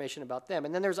information about them.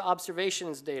 And then there's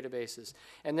observations databases.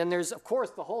 And then there's, of course,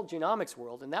 the whole genomics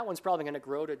world. And that one's probably going to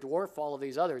grow to dwarf all of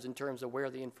these others in terms of where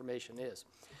the information is.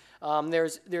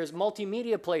 There's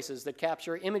multimedia places that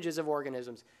capture images of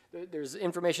organisms. There's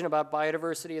information about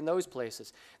biodiversity in those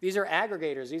places. These are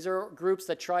aggregators. These are groups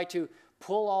that try to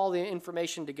pull all the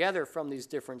information together from these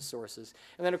different sources.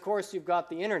 And then, of course, you've got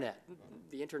the internet,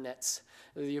 the internets.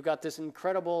 You've got this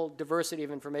incredible diversity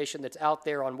of information that's out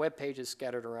there on web pages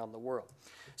scattered around the world.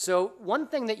 So one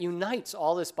thing that unites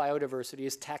all this biodiversity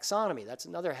is taxonomy. That's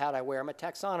another hat I wear. I'm a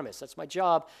taxonomist. That's my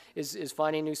job, is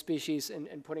finding new species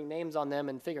and putting names on them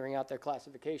and figuring out their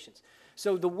classifications.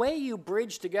 So the way you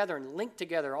bridge together and link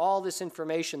together all this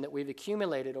information that we've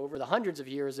accumulated over the hundreds of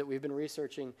years that we've been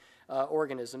researching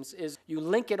organisms is you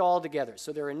link it all together.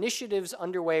 So there are initiatives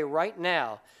underway right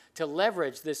now to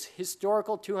leverage this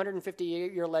historical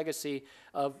 250-year legacy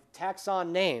of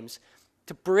taxon names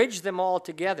to bridge them all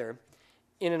together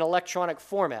in an electronic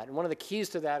format. And one of the keys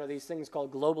to that are these things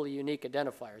called globally unique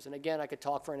identifiers. And again, I could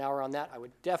talk for an hour on that. I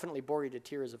would definitely bore you to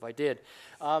tears if I did.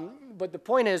 But the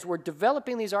point is, we're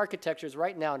developing these architectures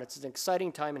right now, and it's an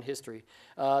exciting time in history.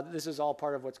 This is all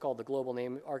part of what's called the global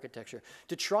name architecture,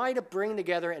 to try to bring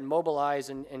together and mobilize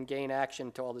and gain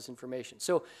action to all this information.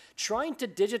 So trying to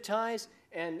digitize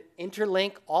and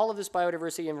interlink all of this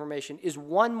biodiversity information is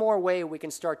one more way we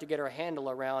can start to get our handle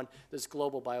around this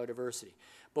global biodiversity.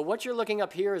 But what you're looking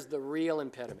up here is the real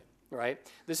impediment, right?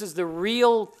 This is the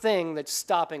real thing that's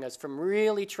stopping us from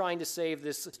really trying to save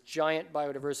this giant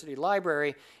biodiversity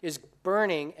library is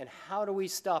burning, and how do we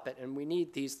stop it? And we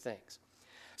need these things.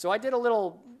 So I did a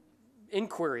little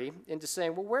inquiry into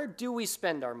saying, well, where do we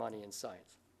spend our money in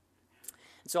science?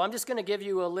 So I'm just going to give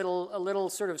you a little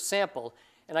sort of sample,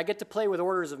 and I get to play with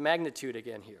orders of magnitude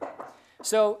again here.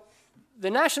 So the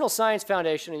National Science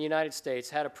Foundation in the United States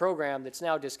had a program that's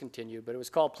now discontinued, but it was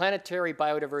called Planetary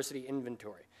Biodiversity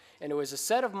Inventory. And it was a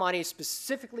set of money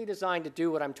specifically designed to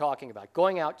do what I'm talking about,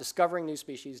 going out, discovering new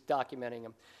species, documenting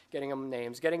them, getting them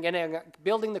names,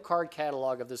 building the card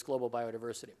catalog of this global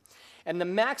biodiversity. And the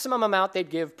maximum amount they'd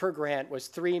give per grant was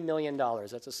 $3 million.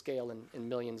 That's a scale in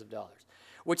millions of dollars,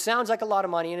 which sounds like a lot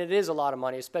of money, and it is a lot of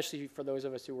money, especially for those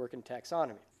of us who work in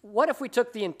taxonomy. What if we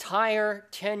took the entire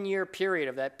 10-year period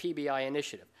of that PBI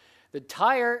initiative? The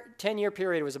entire 10-year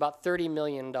period was about $30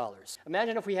 million.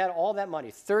 Imagine if we had all that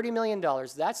money, $30 million.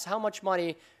 That's how much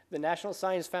money the National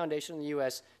Science Foundation in the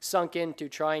U.S. sunk into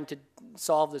trying to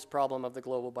solve this problem of the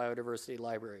global biodiversity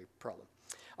library problem.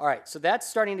 All right, so that's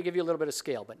starting to give you a little bit of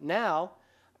scale. But now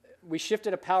we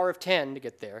shifted a power of 10 to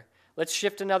get there. Let's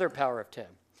shift another power of 10.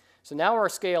 So now our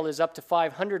scale is up to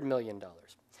 $500 million.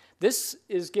 This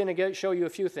is going to show you a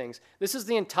few things. This is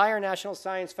the entire National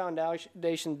Science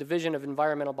Foundation Division of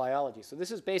Environmental Biology. So this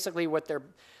is basically what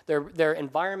their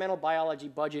environmental biology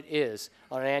budget is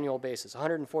on an annual basis,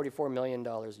 $144 million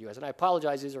US. And I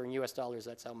apologize, these are in US dollars.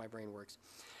 That's how my brain works.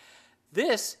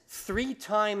 This 3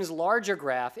 times larger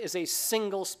graph is a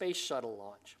single space shuttle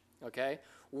launch, okay?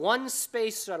 One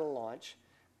space shuttle launch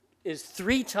is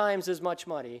 3 times as much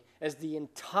money as the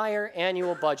entire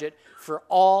annual budget for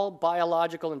all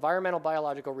environmental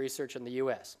biological research in the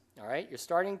US. All right, you're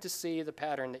starting to see the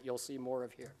pattern that you'll see more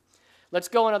of here. Let's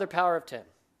go another power of 10.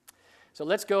 So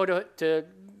let's go to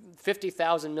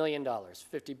 $50,000 million,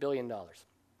 $50 billion. All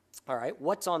right,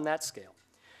 what's on that scale?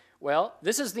 Well,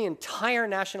 this is the entire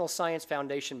National Science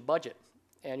Foundation budget,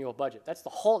 annual budget. That's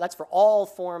for all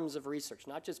forms of research,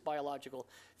 not just biological,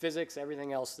 physics,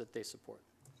 everything else that they support.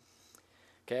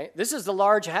 Okay, this is the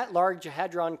Large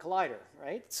Hadron Collider,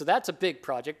 right? So that's a big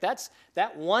project.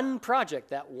 That one project,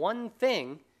 that one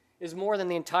thing, is more than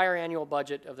the entire annual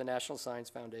budget of the National Science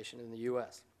Foundation in the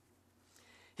US.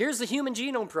 Here's the Human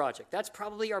Genome Project. That's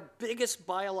probably our biggest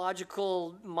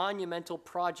biological monumental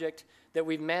project that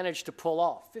we've managed to pull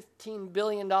off. $15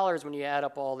 billion when you add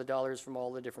up all the dollars from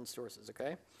all the different sources,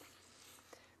 okay?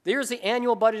 There's the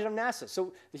annual budget of NASA.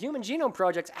 So the Human Genome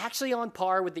Project's actually on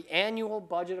par with the annual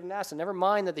budget of NASA. Never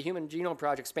mind that the Human Genome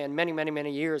Project spanned many, many,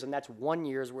 many years, and that's 1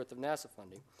 year's worth of NASA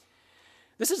funding.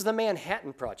 This is the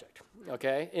Manhattan Project,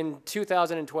 okay, in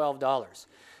 2012 dollars.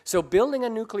 So building a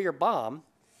nuclear bomb,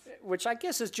 which I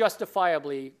guess is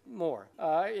justifiably more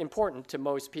important to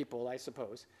most people, I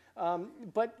suppose.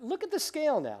 But look at the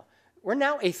scale now. We're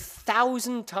now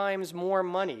 1,000 times more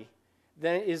money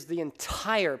than is the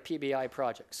entire PBI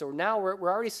project. So now we're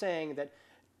already saying that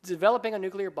developing a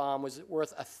nuclear bomb was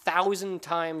worth 1,000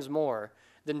 times more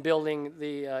than building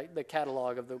the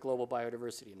catalog of the Global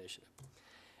Biodiversity Initiative.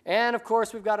 And of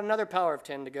course, we've got another power of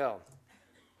 10 to go.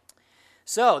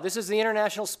 So this is the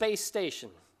International Space Station,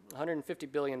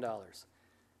 $150 billion.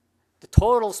 The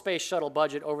total space shuttle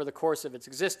budget over the course of its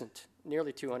existence,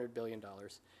 nearly $200 billion.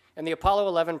 And the Apollo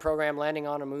 11 program landing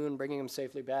on a moon, bringing them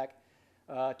safely back,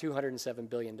 $207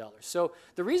 billion. So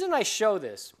the reason I show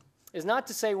this is not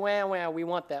to say, wah, we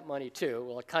want that money too.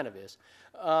 Well, it kind of is.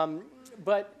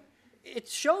 But it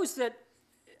shows that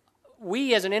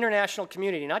we as an international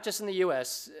community, not just in the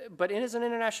US, but as an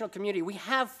international community, we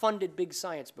have funded big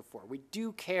science before. We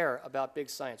do care about big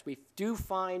science. We do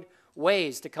find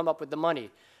ways to come up with the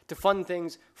money to fund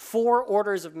things 4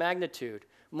 orders of magnitude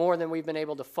more than we've been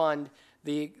able to fund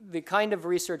the kind of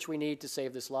research we need to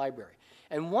save this library.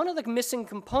 And one of the missing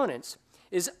components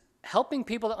is helping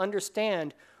people to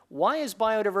understand, why is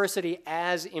biodiversity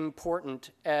as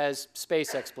important as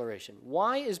space exploration?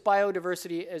 Why is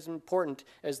biodiversity as important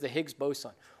as the Higgs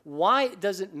boson? Why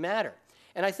does it matter?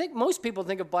 And I think most people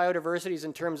think of biodiversity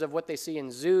in terms of what they see in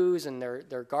zoos and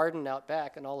their garden out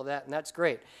back and all of that, and that's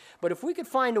great. But if we could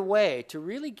find a way to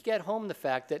really get home the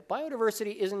fact that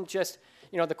biodiversity isn't just,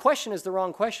 you know, the question is the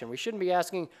wrong question. We shouldn't be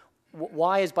asking,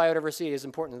 why is biodiversity as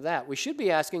important as that? We should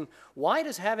be asking, why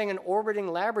does having an orbiting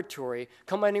laboratory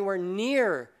come anywhere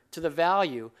near to the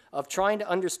value of trying to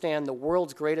understand the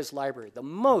world's greatest library, the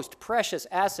most precious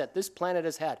asset this planet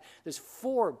has had? There's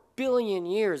 4 billion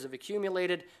years of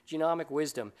accumulated genomic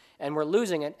wisdom, and we're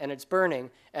losing it, and it's burning,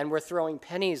 and we're throwing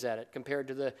pennies at it compared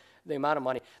to the amount of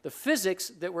money. The physics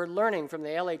that we're learning from the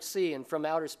LHC and from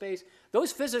outer space,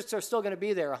 those physics are still going to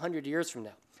be there 100 years from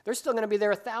now. They're still going to be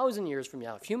there 1,000 years from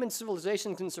now. If human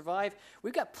civilization can survive,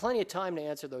 we've got plenty of time to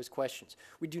answer those questions.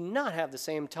 We do not have the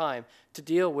same time to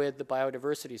deal with the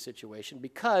biodiversity situation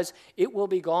because it will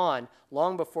be gone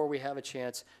long before we have a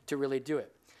chance to really do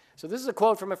it. So this is a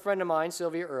quote from a friend of mine,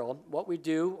 Sylvia Earle. What we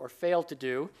do or fail to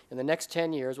do in the next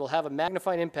 10 years will have a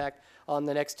magnified impact on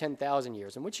the next 10,000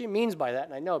 years. And what she means by that,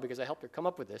 and I know because I helped her come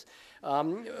up with this,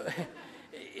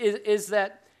 is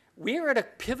that we are at a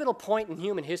pivotal point in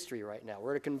human history right now.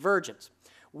 We're at a convergence.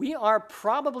 We are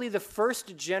probably the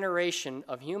first generation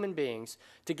of human beings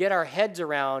to get our heads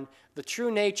around the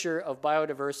true nature of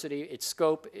biodiversity, its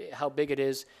scope, how big it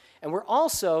is. And we're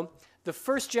also the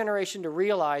first generation to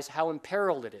realize how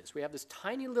imperiled it is. We have this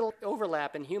tiny little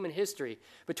overlap in human history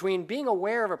between being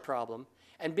aware of a problem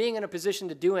and being in a position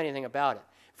to do anything about it.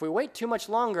 If we wait too much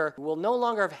longer, we'll no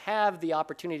longer have the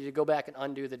opportunity to go back and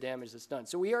undo the damage that's done.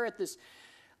 So we are at this.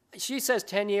 She says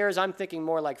 10 years, I'm thinking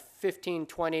more like 15,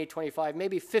 20, 25,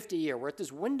 maybe 50 years. We're at this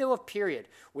window of period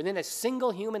within a single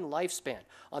human lifespan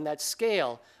on that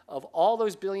scale of all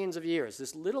those billions of years,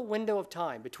 this little window of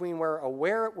time between where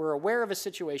we're aware of a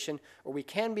situation or we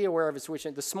can be aware of a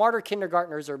situation. The smarter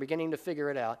kindergartners are beginning to figure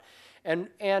it out.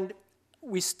 And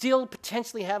we still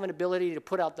potentially have an ability to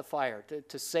put out the fire,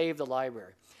 to save the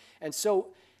library. And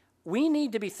so we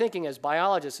need to be thinking as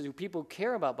biologists, as people who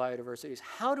care about biodiversity, is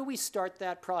how do we start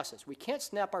that process? We can't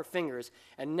snap our fingers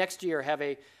and next year have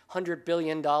 $100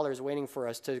 billion waiting for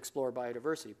us to explore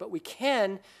biodiversity. But we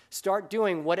can start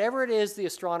doing whatever it is the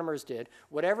astronomers did,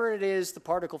 whatever it is the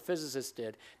particle physicists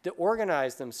did, to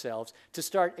organize themselves, to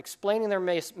start explaining their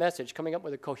message, coming up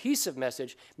with a cohesive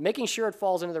message, making sure it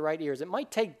falls into the right ears. It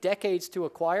might take decades to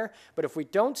acquire, but if we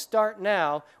don't start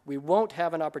now, we won't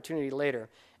have an opportunity later.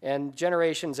 And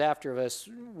generations after us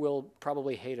will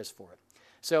probably hate us for it.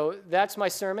 So that's my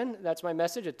sermon. That's my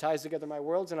message. It ties together my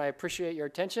worlds, and I appreciate your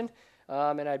attention.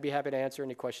 And I'd be happy to answer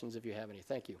any questions if you have any.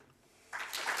 Thank you.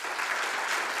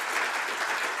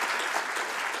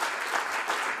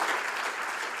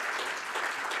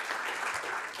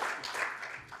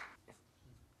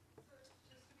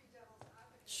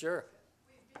 Sure.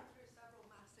 We've been through several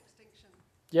mass extinction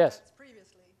Yes. events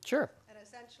previously. Sure. And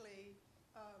essentially,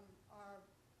 our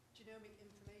genomic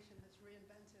information has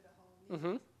reinvented a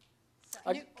whole new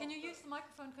set. Can you use the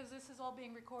microphone because this is all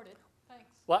being recorded? Thanks.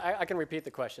 Well, I can repeat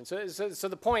the question. So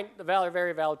the point, the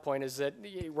very valid point is that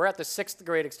we're at the 6th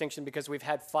great extinction because we've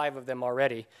had 5 of them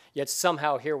already, yet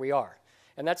somehow here we are.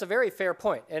 And that's a very fair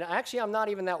point. And actually, I'm not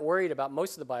even that worried about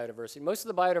most of the biodiversity. Most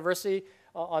of the biodiversity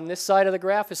on this side of the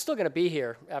graph is still going to be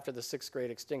here after the 6th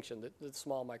great extinction, the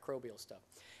small microbial stuff.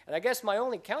 And I guess my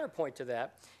only counterpoint to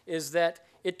that is that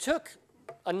it took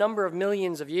a number of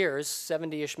millions of years,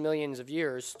 70-ish millions of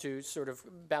years, to sort of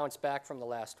bounce back from the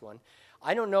last one.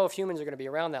 I don't know if humans are going to be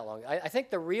around that long. I think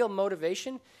the real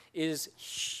motivation is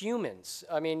humans.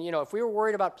 I mean, you know, if we were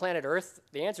worried about planet Earth,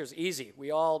 the answer is easy. We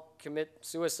all commit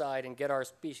suicide and get our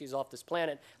species off this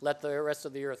planet, let the rest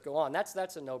of the Earth go on. That's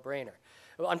a no-brainer.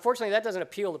 Unfortunately, that doesn't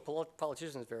appeal to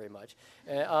politicians very much.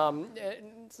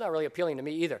 It's not really appealing to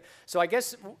me either. So I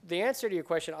guess the answer to your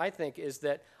question, I think, is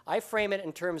that I frame it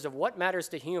in terms of what matters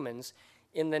to humans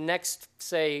in the next,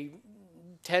 say,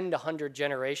 10 to 100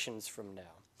 generations from now.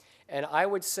 And I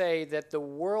would say that the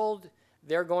world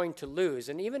they're going to lose,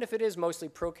 and even if it is mostly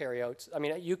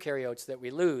eukaryotes that we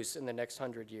lose in the next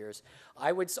 100 years,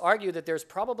 I would argue that there's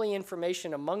probably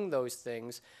information among those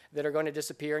things that are going to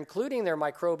disappear, including their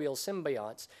microbial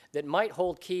symbionts, that might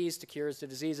hold keys to cures to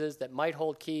diseases, that might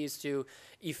hold keys to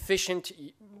efficient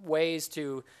ways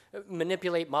to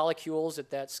manipulate molecules at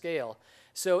that scale.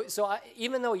 So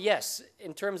even though, yes,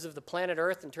 in terms of the planet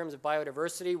Earth, in terms of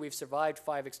biodiversity, we've survived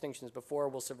 5 extinctions before,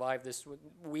 we'll survive this,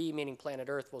 we, meaning planet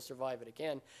Earth, will survive it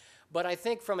again. But I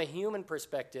think from a human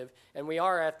perspective, and we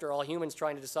are, after all, humans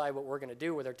trying to decide what we're going to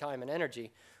do with our time and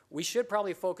energy, we should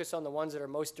probably focus on the ones that are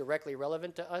most directly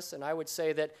relevant to us. And I would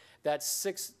say that that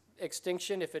 6th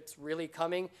extinction, if it's really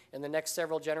coming in the next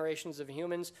several generations of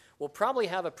humans, will probably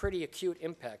have a pretty acute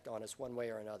impact on us one way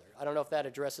or another. I don't know if that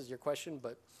addresses your question,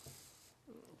 but...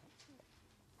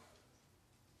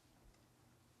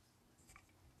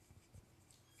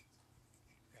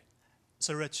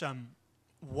 So, Rich,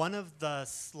 one of the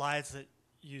slides that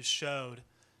you showed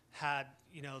had,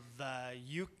 the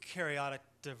eukaryotic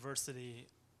diversity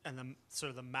and the sort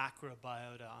of the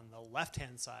macrobiota on the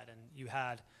left-hand side, and you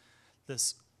had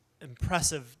this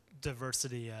impressive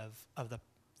diversity of the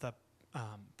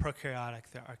prokaryotic,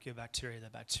 the archaeobacteria, the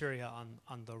bacteria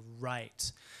on the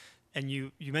right. And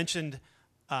you mentioned,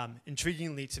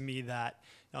 intriguingly to me, that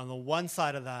on the one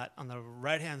side of that, on the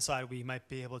right-hand side, we might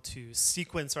be able to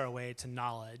sequence our way to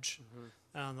knowledge.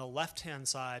 And on the left-hand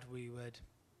side, we would,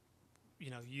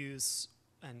 use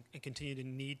and continue to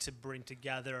need to bring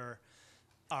together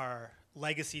our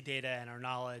legacy data and our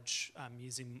knowledge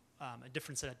using a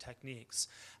different set of techniques.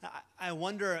 I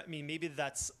wonder, maybe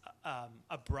that's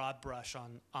a broad brush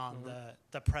on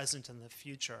the present and the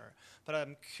future, but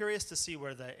I'm curious to see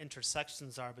where the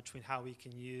intersections are between how we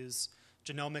can use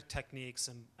genomic techniques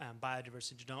and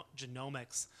biodiversity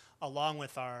genomics along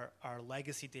with our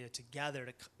legacy data together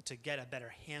to get a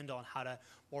better handle on how to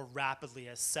more rapidly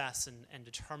assess and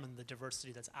determine the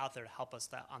diversity that's out there to help us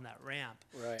on that ramp.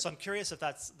 Right. So I'm curious if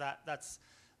that's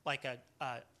like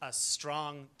a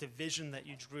strong division that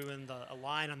you drew in a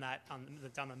line on that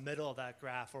down the middle of that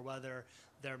graph, or whether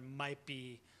there might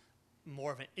be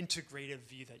more of an integrative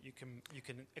view that you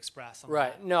can express on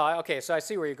Right. that. No, okay, so I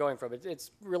see where you're going from. It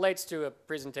relates to a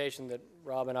presentation that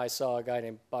Rob and I saw a guy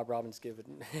named Bob Robbins give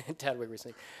at Tadwig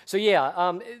recently. So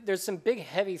yeah, there's some big,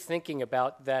 heavy thinking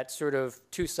about that sort of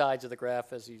two sides of the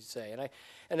graph, as you say.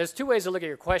 And there's two ways to look at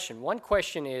your question. One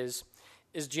question is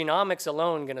genomics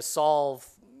alone going to solve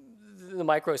the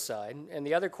micro side? And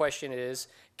the other question is,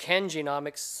 can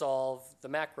genomics solve the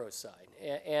macro side?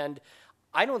 And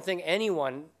I don't think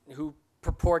anyone who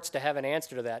purports to have an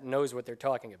answer to that knows what they're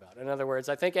talking about. In other words,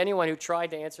 I think anyone who tried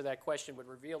to answer that question would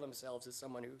reveal themselves as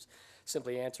someone who's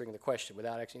simply answering the question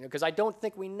without actually, because I don't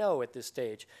think we know at this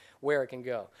stage where it can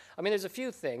go. There's a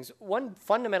few things. One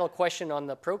fundamental question on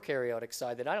the prokaryotic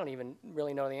side that I don't even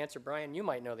really know the answer. Brian, you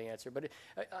might know the answer, but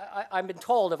I've been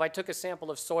told if I took a sample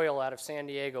of soil out of San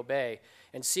Diego Bay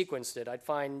and sequenced it, I'd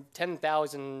find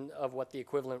 10,000 of what the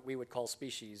equivalent we would call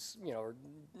species, or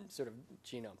sort of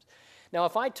genomes. Now,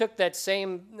 if I took that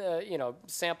same,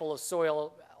 sample of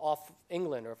soil off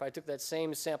England, or if I took that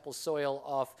same sample soil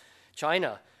off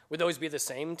China, would those be the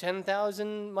same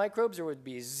 10,000 microbes, or would it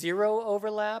be zero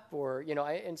overlap? Or, and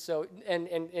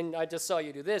I just saw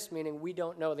you do this, meaning we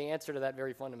don't know the answer to that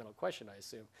very fundamental question, I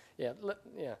assume. Yeah.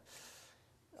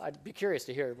 I'd be curious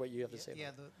to hear what you have to say. Yeah,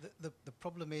 the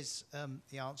problem is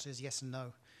the answer is yes and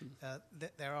no.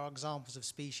 There are examples of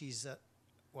species that,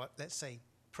 let's say,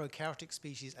 prokaryotic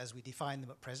species as we define them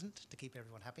at present, to keep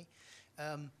everyone happy,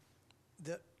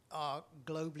 that are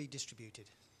globally distributed.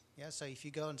 Yeah, so if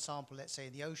you go and sample, let's say,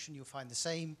 in the ocean, you'll find the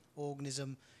same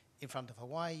organism in front of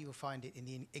Hawaii, you'll find it in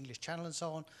the English Channel and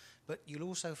so on, but you'll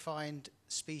also find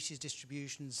species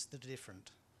distributions that are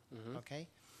different, okay?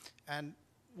 And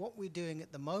what we're doing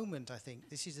at the moment, I think,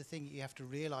 this is the thing you have to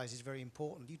realize is very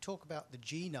important. You talk about the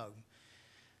genome.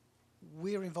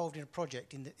 We're involved in a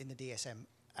project in the DSM,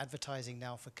 advertising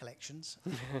now for collections,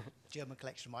 German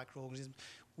collection of microorganisms.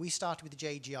 We started with the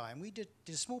JGI, and we did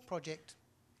a small project,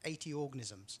 80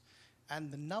 organisms. And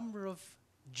the number of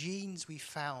genes we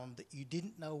found that you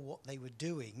didn't know what they were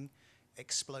doing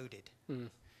exploded.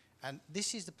 And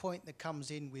this is the point that comes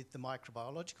in with the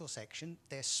microbiological section.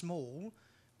 They're small,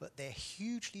 but they're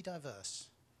hugely diverse.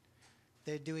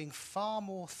 They're doing far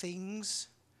more things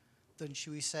than,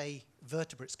 should we say,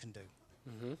 vertebrates can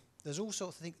do. There's all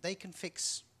sorts of things. They can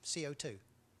fix CO2.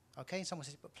 Okay, and someone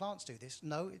says, but plants do this.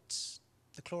 No, it's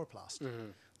the chloroplast.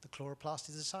 The chloroplast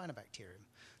is a cyanobacterium.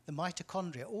 The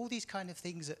mitochondria, all these kind of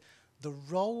things that the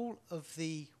role of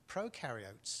the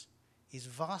prokaryotes is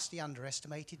vastly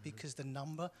underestimated because the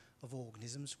number of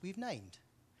organisms we've named.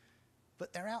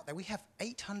 But they're out there. We have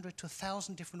 800 to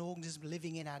 1,000 different organisms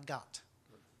living in our gut.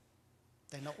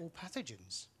 They're not all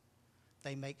pathogens.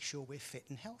 They make sure we're fit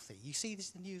and healthy. You see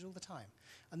this in the news all the time.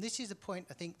 And this is the point,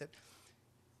 I think, that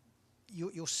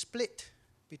you're split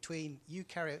between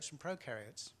eukaryotes and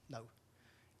prokaryotes. No.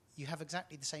 You have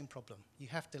exactly the same problem. You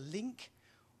have to link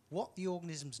what the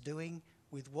organism's doing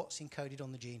with what's encoded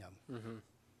on the genome.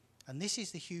 And this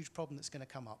is the huge problem that's going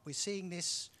to come up. We're seeing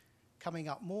this coming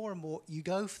up more and more. You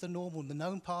go for the normal, the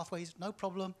known pathways, no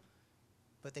problem,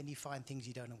 but then you find things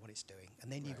you don't know what it's doing,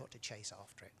 and then you've got to chase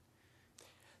after it.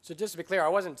 So just to be clear, I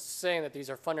wasn't saying that these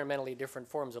are fundamentally different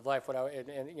forms of life.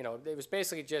 It was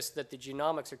basically just that the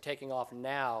genomics are taking off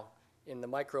now in the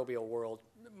microbial world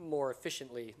more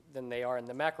efficiently than they are in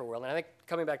the macro world. And I think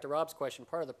coming back to Rob's question,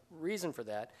 part of the reason for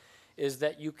that is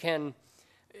that you can,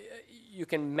 you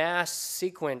can mass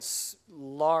sequence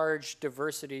large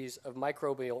diversities of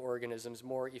microbial organisms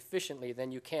more efficiently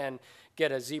than you can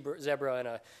get a zebra and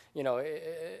a,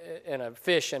 and a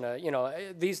fish and a,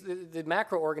 the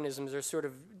macroorganisms are sort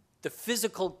of, the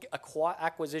physical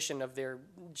acquisition of their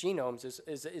genomes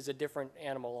is a different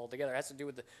animal altogether. It has to do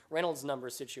with the Reynolds number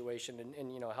situation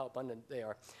and how abundant they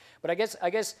are. But I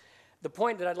guess the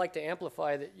point that I'd like to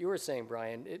amplify that you were saying,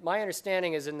 Brian, my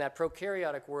understanding is in that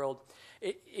prokaryotic world,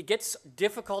 it gets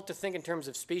difficult to think in terms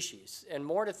of species and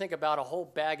more to think about a whole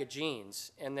bag of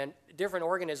genes, and then different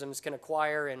organisms can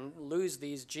acquire and lose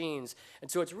these genes. And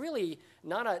so it's really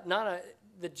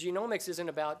the genomics isn't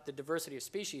about the diversity of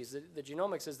species. The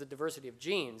genomics is the diversity of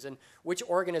genes, and which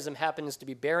organism happens to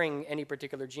be bearing any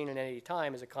particular gene at any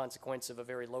time is a consequence of a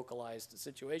very localized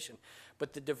situation.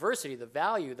 But the diversity, the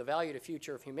value to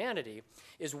future of humanity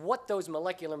is what those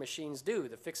molecular machines do,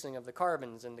 the fixing of the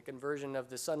carbons and the conversion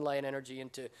of the sunlight energy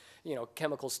into,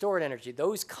 chemical stored energy.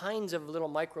 Those kinds of little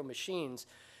micro machines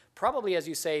probably, as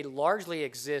you say, largely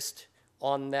exist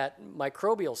on that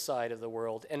microbial side of the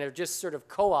world and are just sort of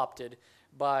co-opted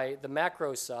by the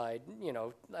macro side.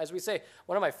 As we say,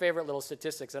 one of my favorite little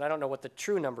statistics, and I don't know what the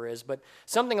true number is, but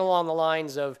something along the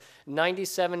lines of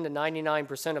 97 to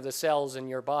 99% of the cells in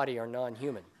your body are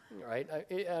non-human, right?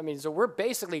 I mean, so we're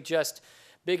basically just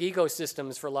big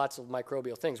ecosystems for lots of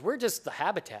microbial things. We're just the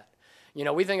habitat.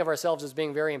 We think of ourselves as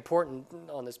being very important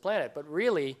on this planet, but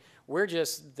really, we're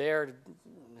just there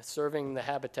serving the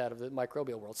habitat of the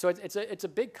microbial world. So it's a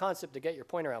big concept to get your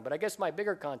point around. But I guess my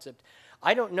bigger concept,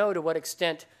 I don't know to what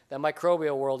extent the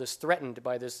microbial world is threatened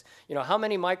by this. How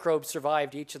many microbes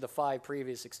survived each of the 5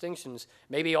 previous extinctions?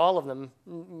 Maybe all of them,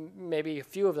 maybe a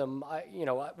few of them.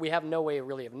 We have no way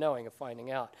really of knowing, of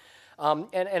finding out.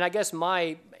 And I guess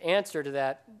my answer to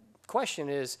that question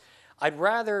is, I'd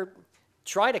rather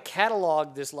try to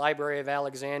catalog this Library of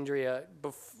Alexandria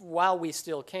while we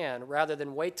still can, rather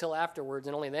than wait till afterwards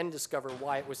and only then discover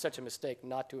why it was such a mistake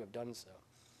not to have done so.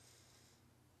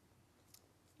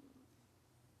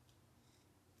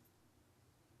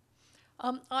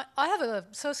 I have a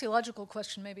sociological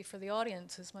question maybe for the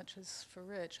audience as much as for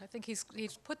Rich. I think he's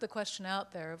put the question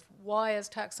out there of why, as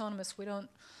taxonomists, we don't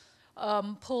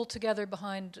pull together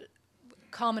behind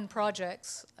common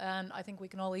projects, and I think we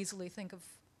can all easily think of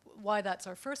why that's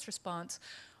our first response.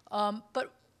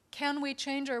 But can we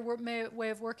change our way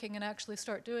of working and actually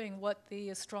start doing what the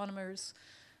astronomers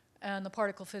and the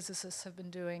particle physicists have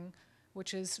been doing,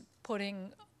 which is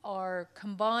putting our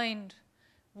combined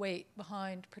weight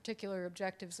behind particular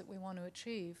objectives that we want to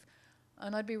achieve?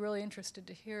 And I'd be really interested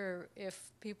to hear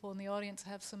if people in the audience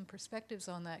have some perspectives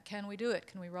on that. Can we do it?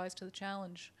 Can we rise to the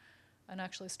challenge and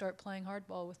actually start playing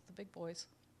hardball with the big boys?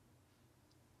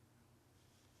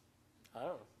 I don't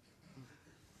know.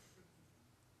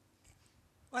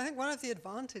 Well, I think one of the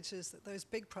advantages that those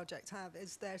big projects have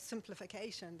is their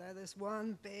simplification. They're this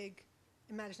one big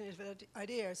imaginative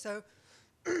idea. So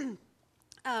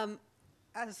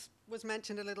as was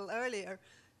mentioned a little earlier,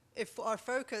 if our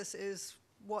focus is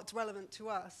what's relevant to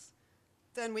us,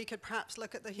 then we could perhaps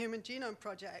look at the Human Genome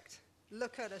Project,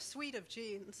 look at a suite of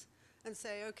genes and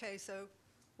say, okay, so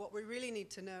what we really need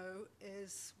to know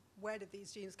is where did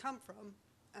these genes come from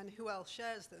and who else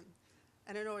shares them?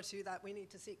 And in order to do that, we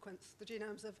need to sequence the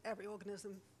genomes of every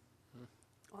organism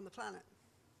on the planet.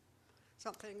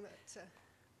 Something that...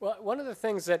 Well, one of the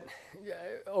things that,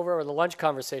 over the lunch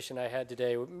conversation I had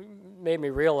today, made me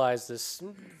realize this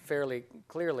fairly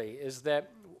clearly, is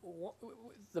that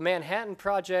the Manhattan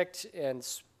Project and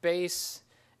space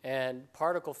and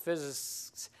particle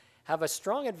physics have a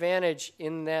strong advantage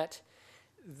in that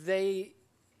the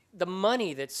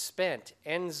money that's spent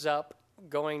ends up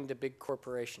going to big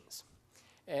corporations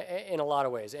in a lot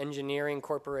of ways, engineering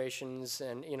corporations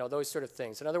and those sort of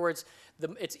things. In other words,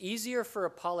 it's easier for a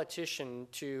politician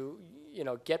to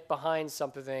get behind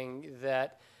something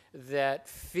that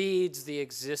feeds the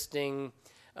existing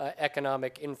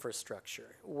economic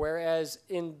infrastructure. Whereas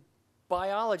in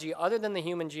biology, other than the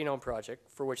Human Genome Project,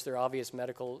 for which there are obvious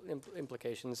medical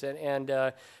implications, and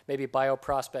maybe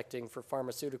bioprospecting for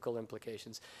pharmaceutical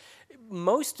implications,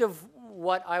 most of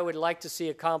what I would like to see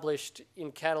accomplished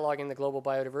in cataloging the global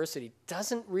biodiversity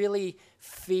doesn't really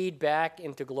feed back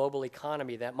into global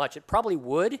economy that much. It probably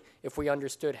would if we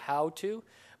understood how to,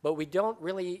 but we don't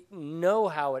really know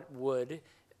how it would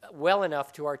well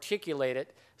enough to articulate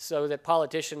it so that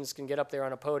politicians can get up there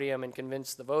on a podium and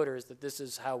convince the voters that this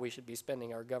is how we should be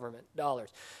spending our government dollars.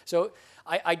 So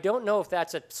I don't know if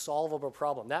that's a solvable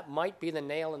problem. That might be the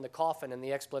nail in the coffin and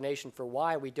the explanation for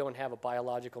why we don't have a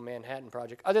biological Manhattan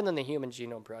Project other than the Human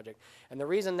Genome Project. And the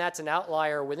reason that's an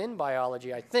outlier within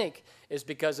biology, I think, is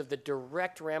because of the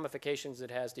direct ramifications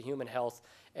it has to human health.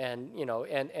 And, you know,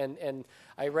 and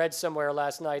I read somewhere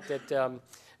last night that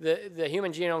the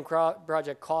Human Genome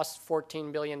Project costs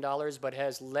 $14 billion, but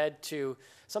has led to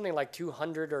something like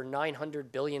 $200 or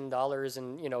 $900 billion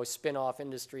in, you know, spin-off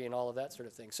industry and all of that sort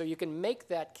of thing. So you can make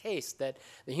that case that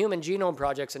the Human Genome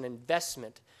Project's an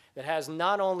investment that has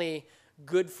not only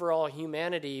good for all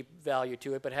humanity value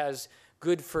to it, but has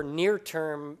good for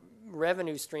near-term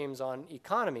revenue streams on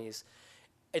economies.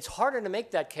 It's harder to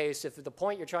make that case if the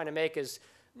point you're trying to make is,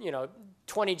 you know,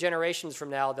 20 generations from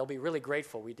now, they'll be really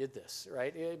grateful we did this,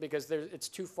 right? Because it's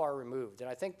too far removed. And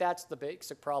I think that's the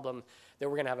basic problem that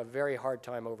we're going to have a very hard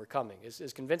time overcoming,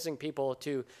 is convincing people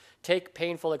to take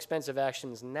painful, expensive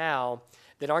actions now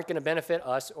that aren't going to benefit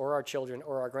us or our children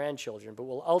or our grandchildren, but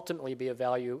will ultimately be of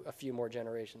value a few more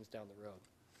generations down the road.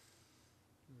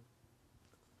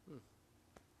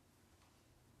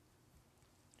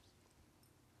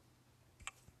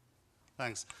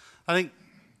 Thanks. I think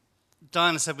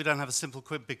Diana said we don't have a simple,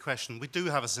 big question. We do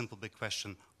have a simple, big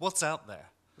question. What's out there?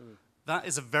 That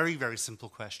is a very, very simple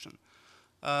question.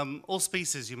 All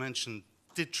Species, you mentioned,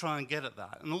 did try and get at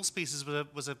that. And All Species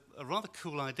was a rather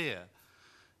cool idea.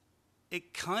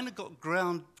 It kind of got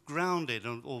grounded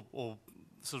or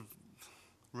sort of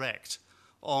wrecked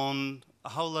on a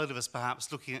whole load of us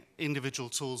perhaps looking at individual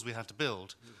tools we had to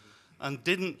build and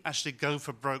didn't actually go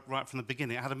for broke right from the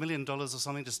beginning. It had $1 million or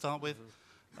something to start with.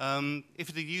 If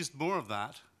it had used more of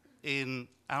that in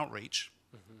outreach,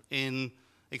 in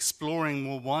exploring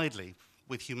more widely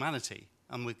with humanity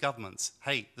and with governments,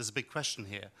 hey, there's a big question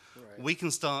here. Right. We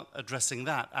can start addressing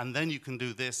that, and then you can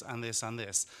do this and this and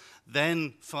this.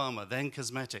 Then pharma, then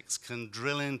cosmetics can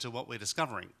drill into what we're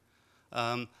discovering.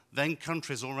 Then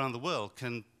countries all around the world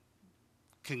can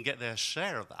get their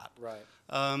share of that.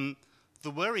 Right.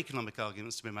 There were economic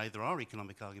arguments to be made. There are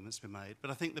economic arguments to be made.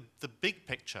 But I think the big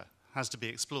picture has to be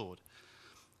explored.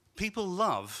 People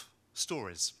love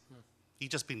stories.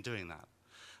 You've just been doing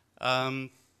that.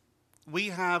 We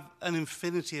have an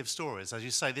infinity of stories. As you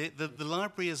say, the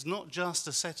library is not just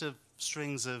a set of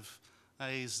strings of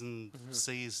A's and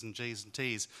C's and G's and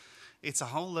T's. It's a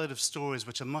whole load of stories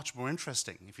which are much more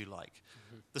interesting, if you like.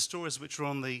 The stories which are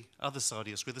on the other side of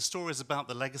your screen, the stories about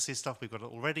the legacy stuff we've got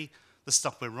already, the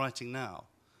stuff we're writing now.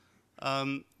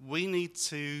 We need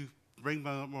to bring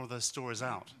more of those stories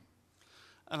out.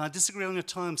 And I disagree on your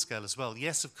time scale as well.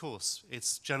 Yes, of course,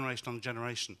 it's generation on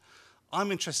generation.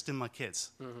 I'm interested in my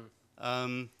kids.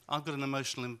 I've got an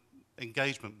emotional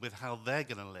engagement with how they're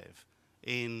going to live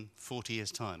in 40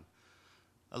 years' time.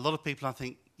 A lot of people, I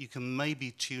think, you can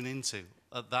maybe tune into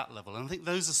at that level. And I think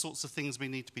those are sorts of things we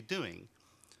need to be doing,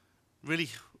 really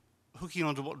hooking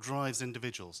onto what drives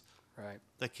individuals. Right.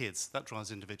 Their kids, that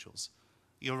drives individuals.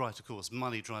 You're right, of course,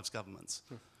 money drives governments.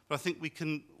 But I think we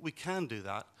can do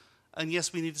that. And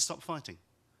yes, we need to stop fighting.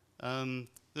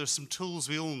 There are some tools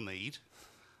we all need.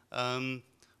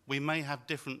 We may have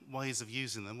different ways of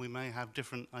using them. We may have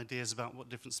different ideas about what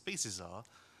different species are.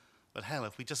 But hell,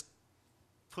 if we just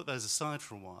put those aside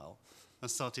for a while and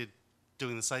started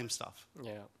doing the same stuff,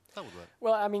 that would work.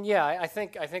 Well, I mean, yeah, I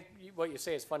think what you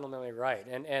say is fundamentally right.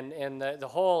 And the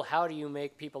whole how do you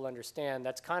make people understand,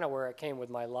 that's kind of where it came with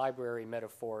my library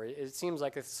metaphor. It seems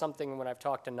like it's something when I've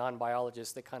talked to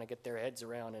non-biologists that kind of get their heads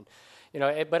around. And, you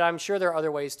know, but I'm sure there are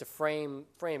other ways to frame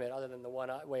it other than the one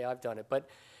way I've done it. But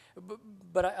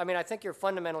I mean, I think you're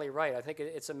fundamentally right. I think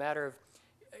it's a matter of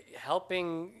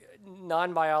helping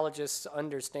non-biologists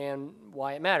understand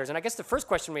why it matters. And I guess the first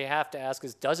question we have to ask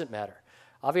is, does it matter?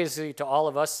 Obviously, to all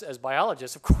of us as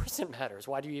biologists, of course it matters.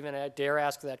 Why do you even dare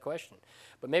ask that question?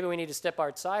 But maybe we need to step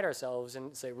outside ourselves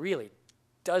and say, really,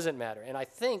 does it matter? And I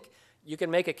think you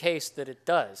can make a case that it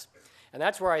does. And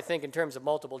that's where I think in terms of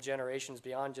multiple generations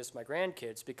beyond just my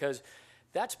grandkids, because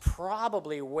that's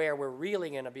probably where we're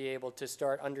really going to be able to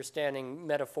start understanding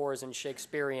metaphors and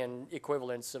Shakespearean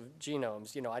equivalents of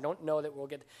genomes. You know, I don't know that we'll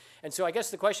get... And so I guess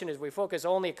the question is, we focus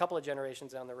only a couple of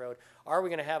generations down the road. Are we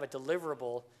going to have a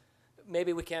deliverable?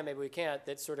 Maybe we can, maybe we can't,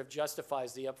 that sort of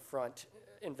justifies the upfront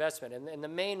investment. And the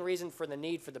main reason for the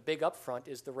need for the big upfront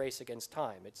is the race against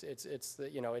time. It's the,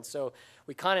 you know, and so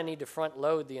we kind of need to front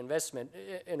load the investment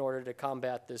in order to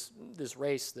combat this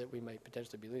race that we might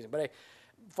potentially be losing. But I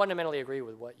fundamentally agree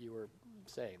with what you were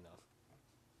saying,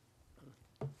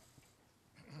 though.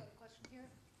 Question here?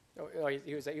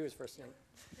 He was first.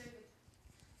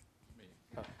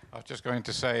 I was just going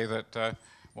to say that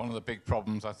one of the big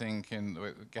problems, I think, in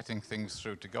getting things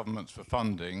through to governments for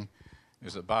funding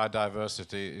is that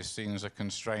biodiversity is seen as a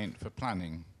constraint for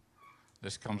planning.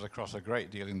 This comes across a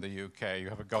great deal in the UK. You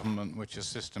have a government which has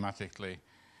systematically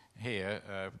here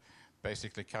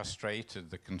basically castrated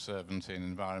the conservancy and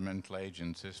environmental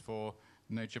agencies for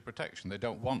nature protection. They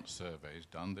don't want surveys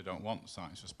done, they don't want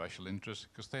sites of special interest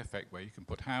because they affect where you can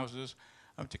put houses,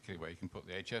 and particularly where you can put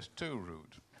the HS2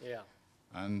 route. Yeah.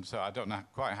 And so I don't know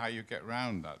quite how you get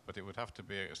around that, but it would have to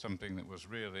be something that was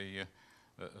really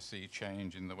a sea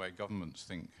change in the way governments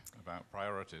think about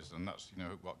priorities, and that's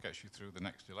what gets you through the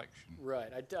next election.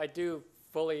 Right. I do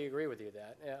fully agree with you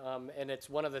that, and it's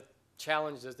one of the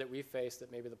challenges that we face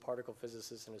that maybe the particle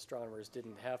physicists and astronomers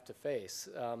didn't have to face.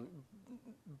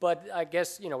 But I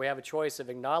guess we have a choice of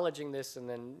acknowledging this and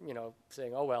then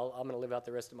saying, oh well, I'm going to live out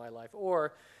the rest of my life,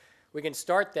 or we can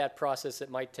start that process that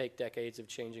might take decades of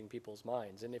changing people's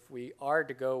minds. And if we are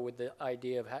to go with the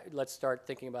idea of let's start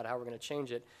thinking about how we're going to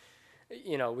change it,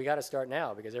 we got to start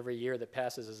now, because every year that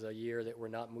passes is a year that we're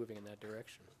not moving in that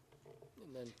direction.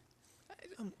 And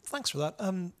then, thanks for that.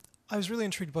 I was really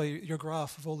intrigued by your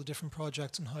graph of all the different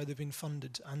projects and how they've been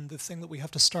funded, and the thing that we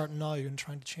have to start now in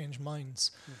trying to change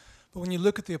minds. But when you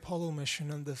look at the Apollo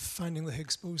mission and the finding the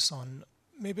Higgs boson,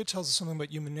 maybe it tells us something about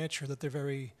human nature, that they're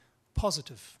very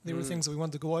positive. They were things that we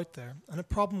wanted to go out there. And a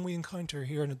problem we encounter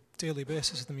here on a daily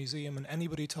basis at the museum, and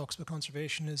anybody talks about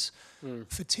conservation, is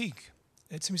fatigue.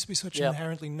 It seems to be such an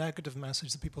inherently negative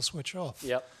message that people switch off.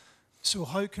 Yep. So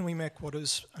how can we make what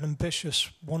is an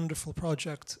ambitious, wonderful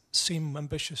project seem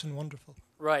ambitious and wonderful?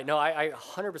 Right. No, I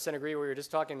 100% agree. We were just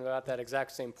talking about that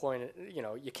exact same point.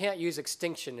 You can't use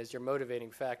extinction as your motivating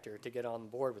factor to get on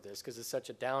board with this, because it's such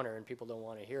a downer and people don't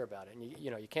want to hear about it. And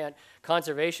you can't.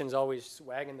 Conservation's always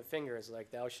wagging the finger, is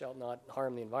like, thou shalt not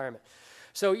harm the environment.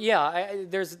 So yeah,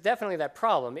 there's definitely that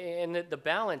problem, and the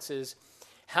balance is,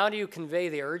 how do you convey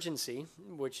the urgency,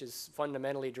 which is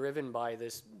fundamentally driven by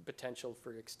this potential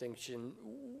for extinction,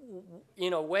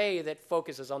 in a way that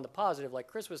focuses on the positive, like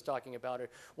Chris was talking about it?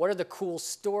 What are the cool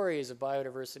stories of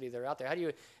biodiversity that are out there? How do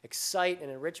you excite and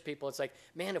enrich people? It's like,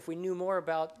 man, if we knew more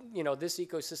about this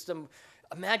ecosystem,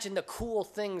 imagine the cool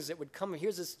things that would come.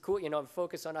 Here's this cool,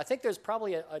 focus on. I think there's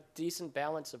probably a decent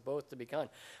balance of both to be done.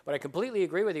 But I completely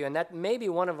agree with you, and that may be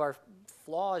one of our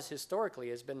flaws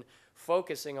historically, has been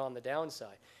focusing on the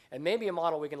downside. And maybe a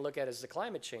model we can look at is the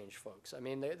climate change folks. I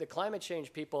mean, the climate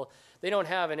change people, they don't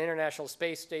have an International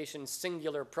Space Station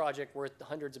singular project worth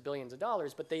hundreds of billions of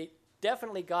dollars, but they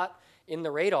definitely got in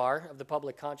the radar of the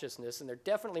public consciousness, and they're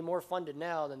definitely more funded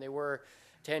now than they were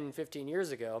 10, 15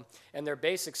 years ago, and their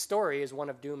basic story is one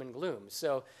of doom and gloom.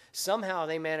 So somehow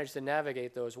they managed to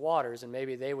navigate those waters, and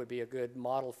maybe they would be a good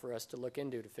model for us to look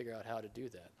into to figure out how to do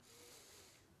that.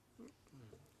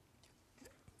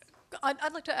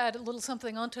 I'd like to add a little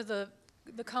something onto the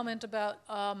comment about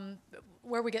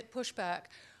where we get pushback.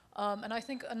 And I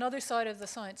think another side of the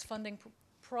science funding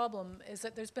problem is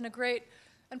that there's been a great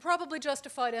and probably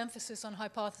justified emphasis on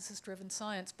hypothesis-driven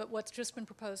science, but what's just been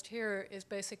proposed here is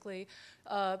basically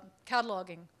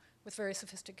cataloging with very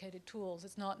sophisticated tools.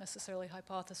 It's not necessarily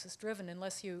hypothesis-driven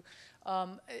unless you,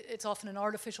 it's often an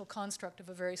artificial construct of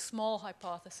a very small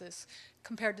hypothesis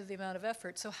compared to the amount of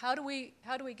effort. So how do we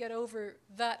get over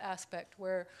that aspect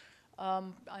where,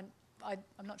 I'm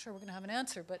not sure we're going to have an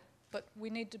answer, but we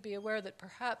need to be aware that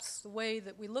perhaps the way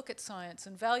that we look at science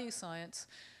and value science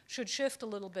should shift a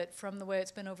little bit from the way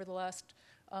it's been over the last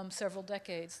several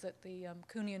decades, that the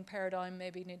Kuhnian paradigm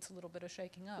maybe needs a little bit of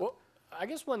shaking up. Well, I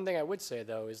guess one thing I would say,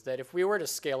 though, is that if we were to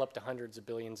scale up to hundreds of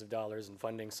billions of dollars in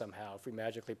funding somehow, if we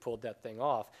magically pulled that thing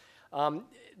off,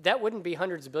 that wouldn't be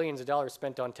hundreds of billions of dollars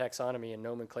spent on taxonomy and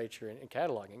nomenclature and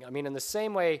cataloging. I mean, in the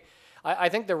same way, I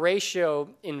think the ratio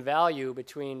in value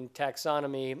between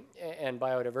taxonomy and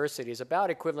biodiversity is about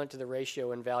equivalent to the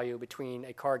ratio in value between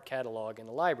a card catalog and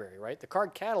a library, right? The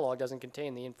card catalog doesn't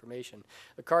contain the information.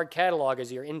 The card catalog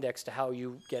is your index to how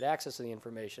you get access to the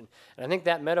information. And I think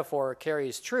that metaphor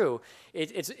carries true.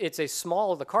 It's a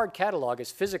small, the card catalog is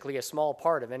physically a small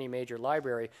part of any major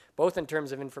library, both in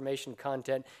terms of information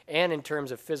content and in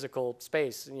terms of physical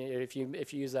space, if you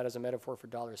use that as a metaphor for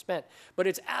dollars spent. But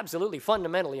it's absolutely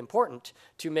fundamentally important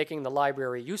to making the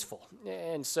library useful.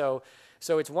 And so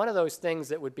So it's one of those things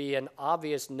that would be an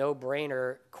obvious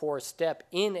no-brainer core step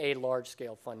in a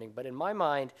large-scale funding. But in my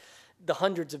mind, the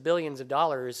hundreds of billions of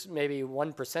dollars, maybe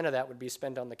 1% of that would be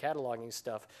spent on the cataloging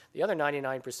stuff. The other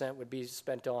 99% would be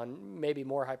spent on maybe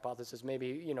more hypothesis,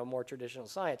 maybe more traditional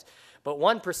science. But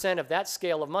 1% of that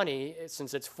scale of money,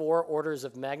 since it's 4 orders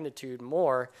of magnitude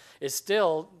more, is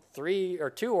still 3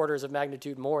 or 2 orders of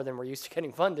magnitude more than we're used to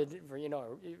getting funded for, you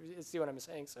see what I'm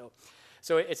saying?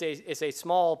 So it's a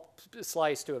small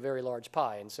slice to a very large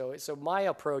pie. And so my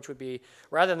approach would be,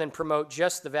 rather than promote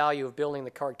just the value of building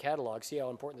the card catalog, see how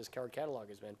important this card catalog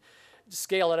has been,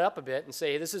 scale it up a bit and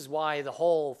say this is why the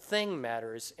whole thing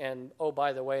matters. And oh,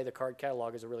 by the way, the card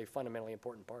catalog is a really fundamentally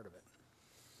important part of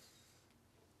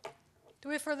it. Do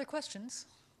we have further questions?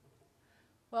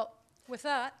 Well, with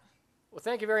that. Well,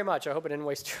 thank you very much. I hope I didn't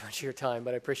waste too much of your time,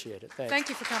 but I appreciate it. Thanks. Thank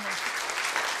you for coming.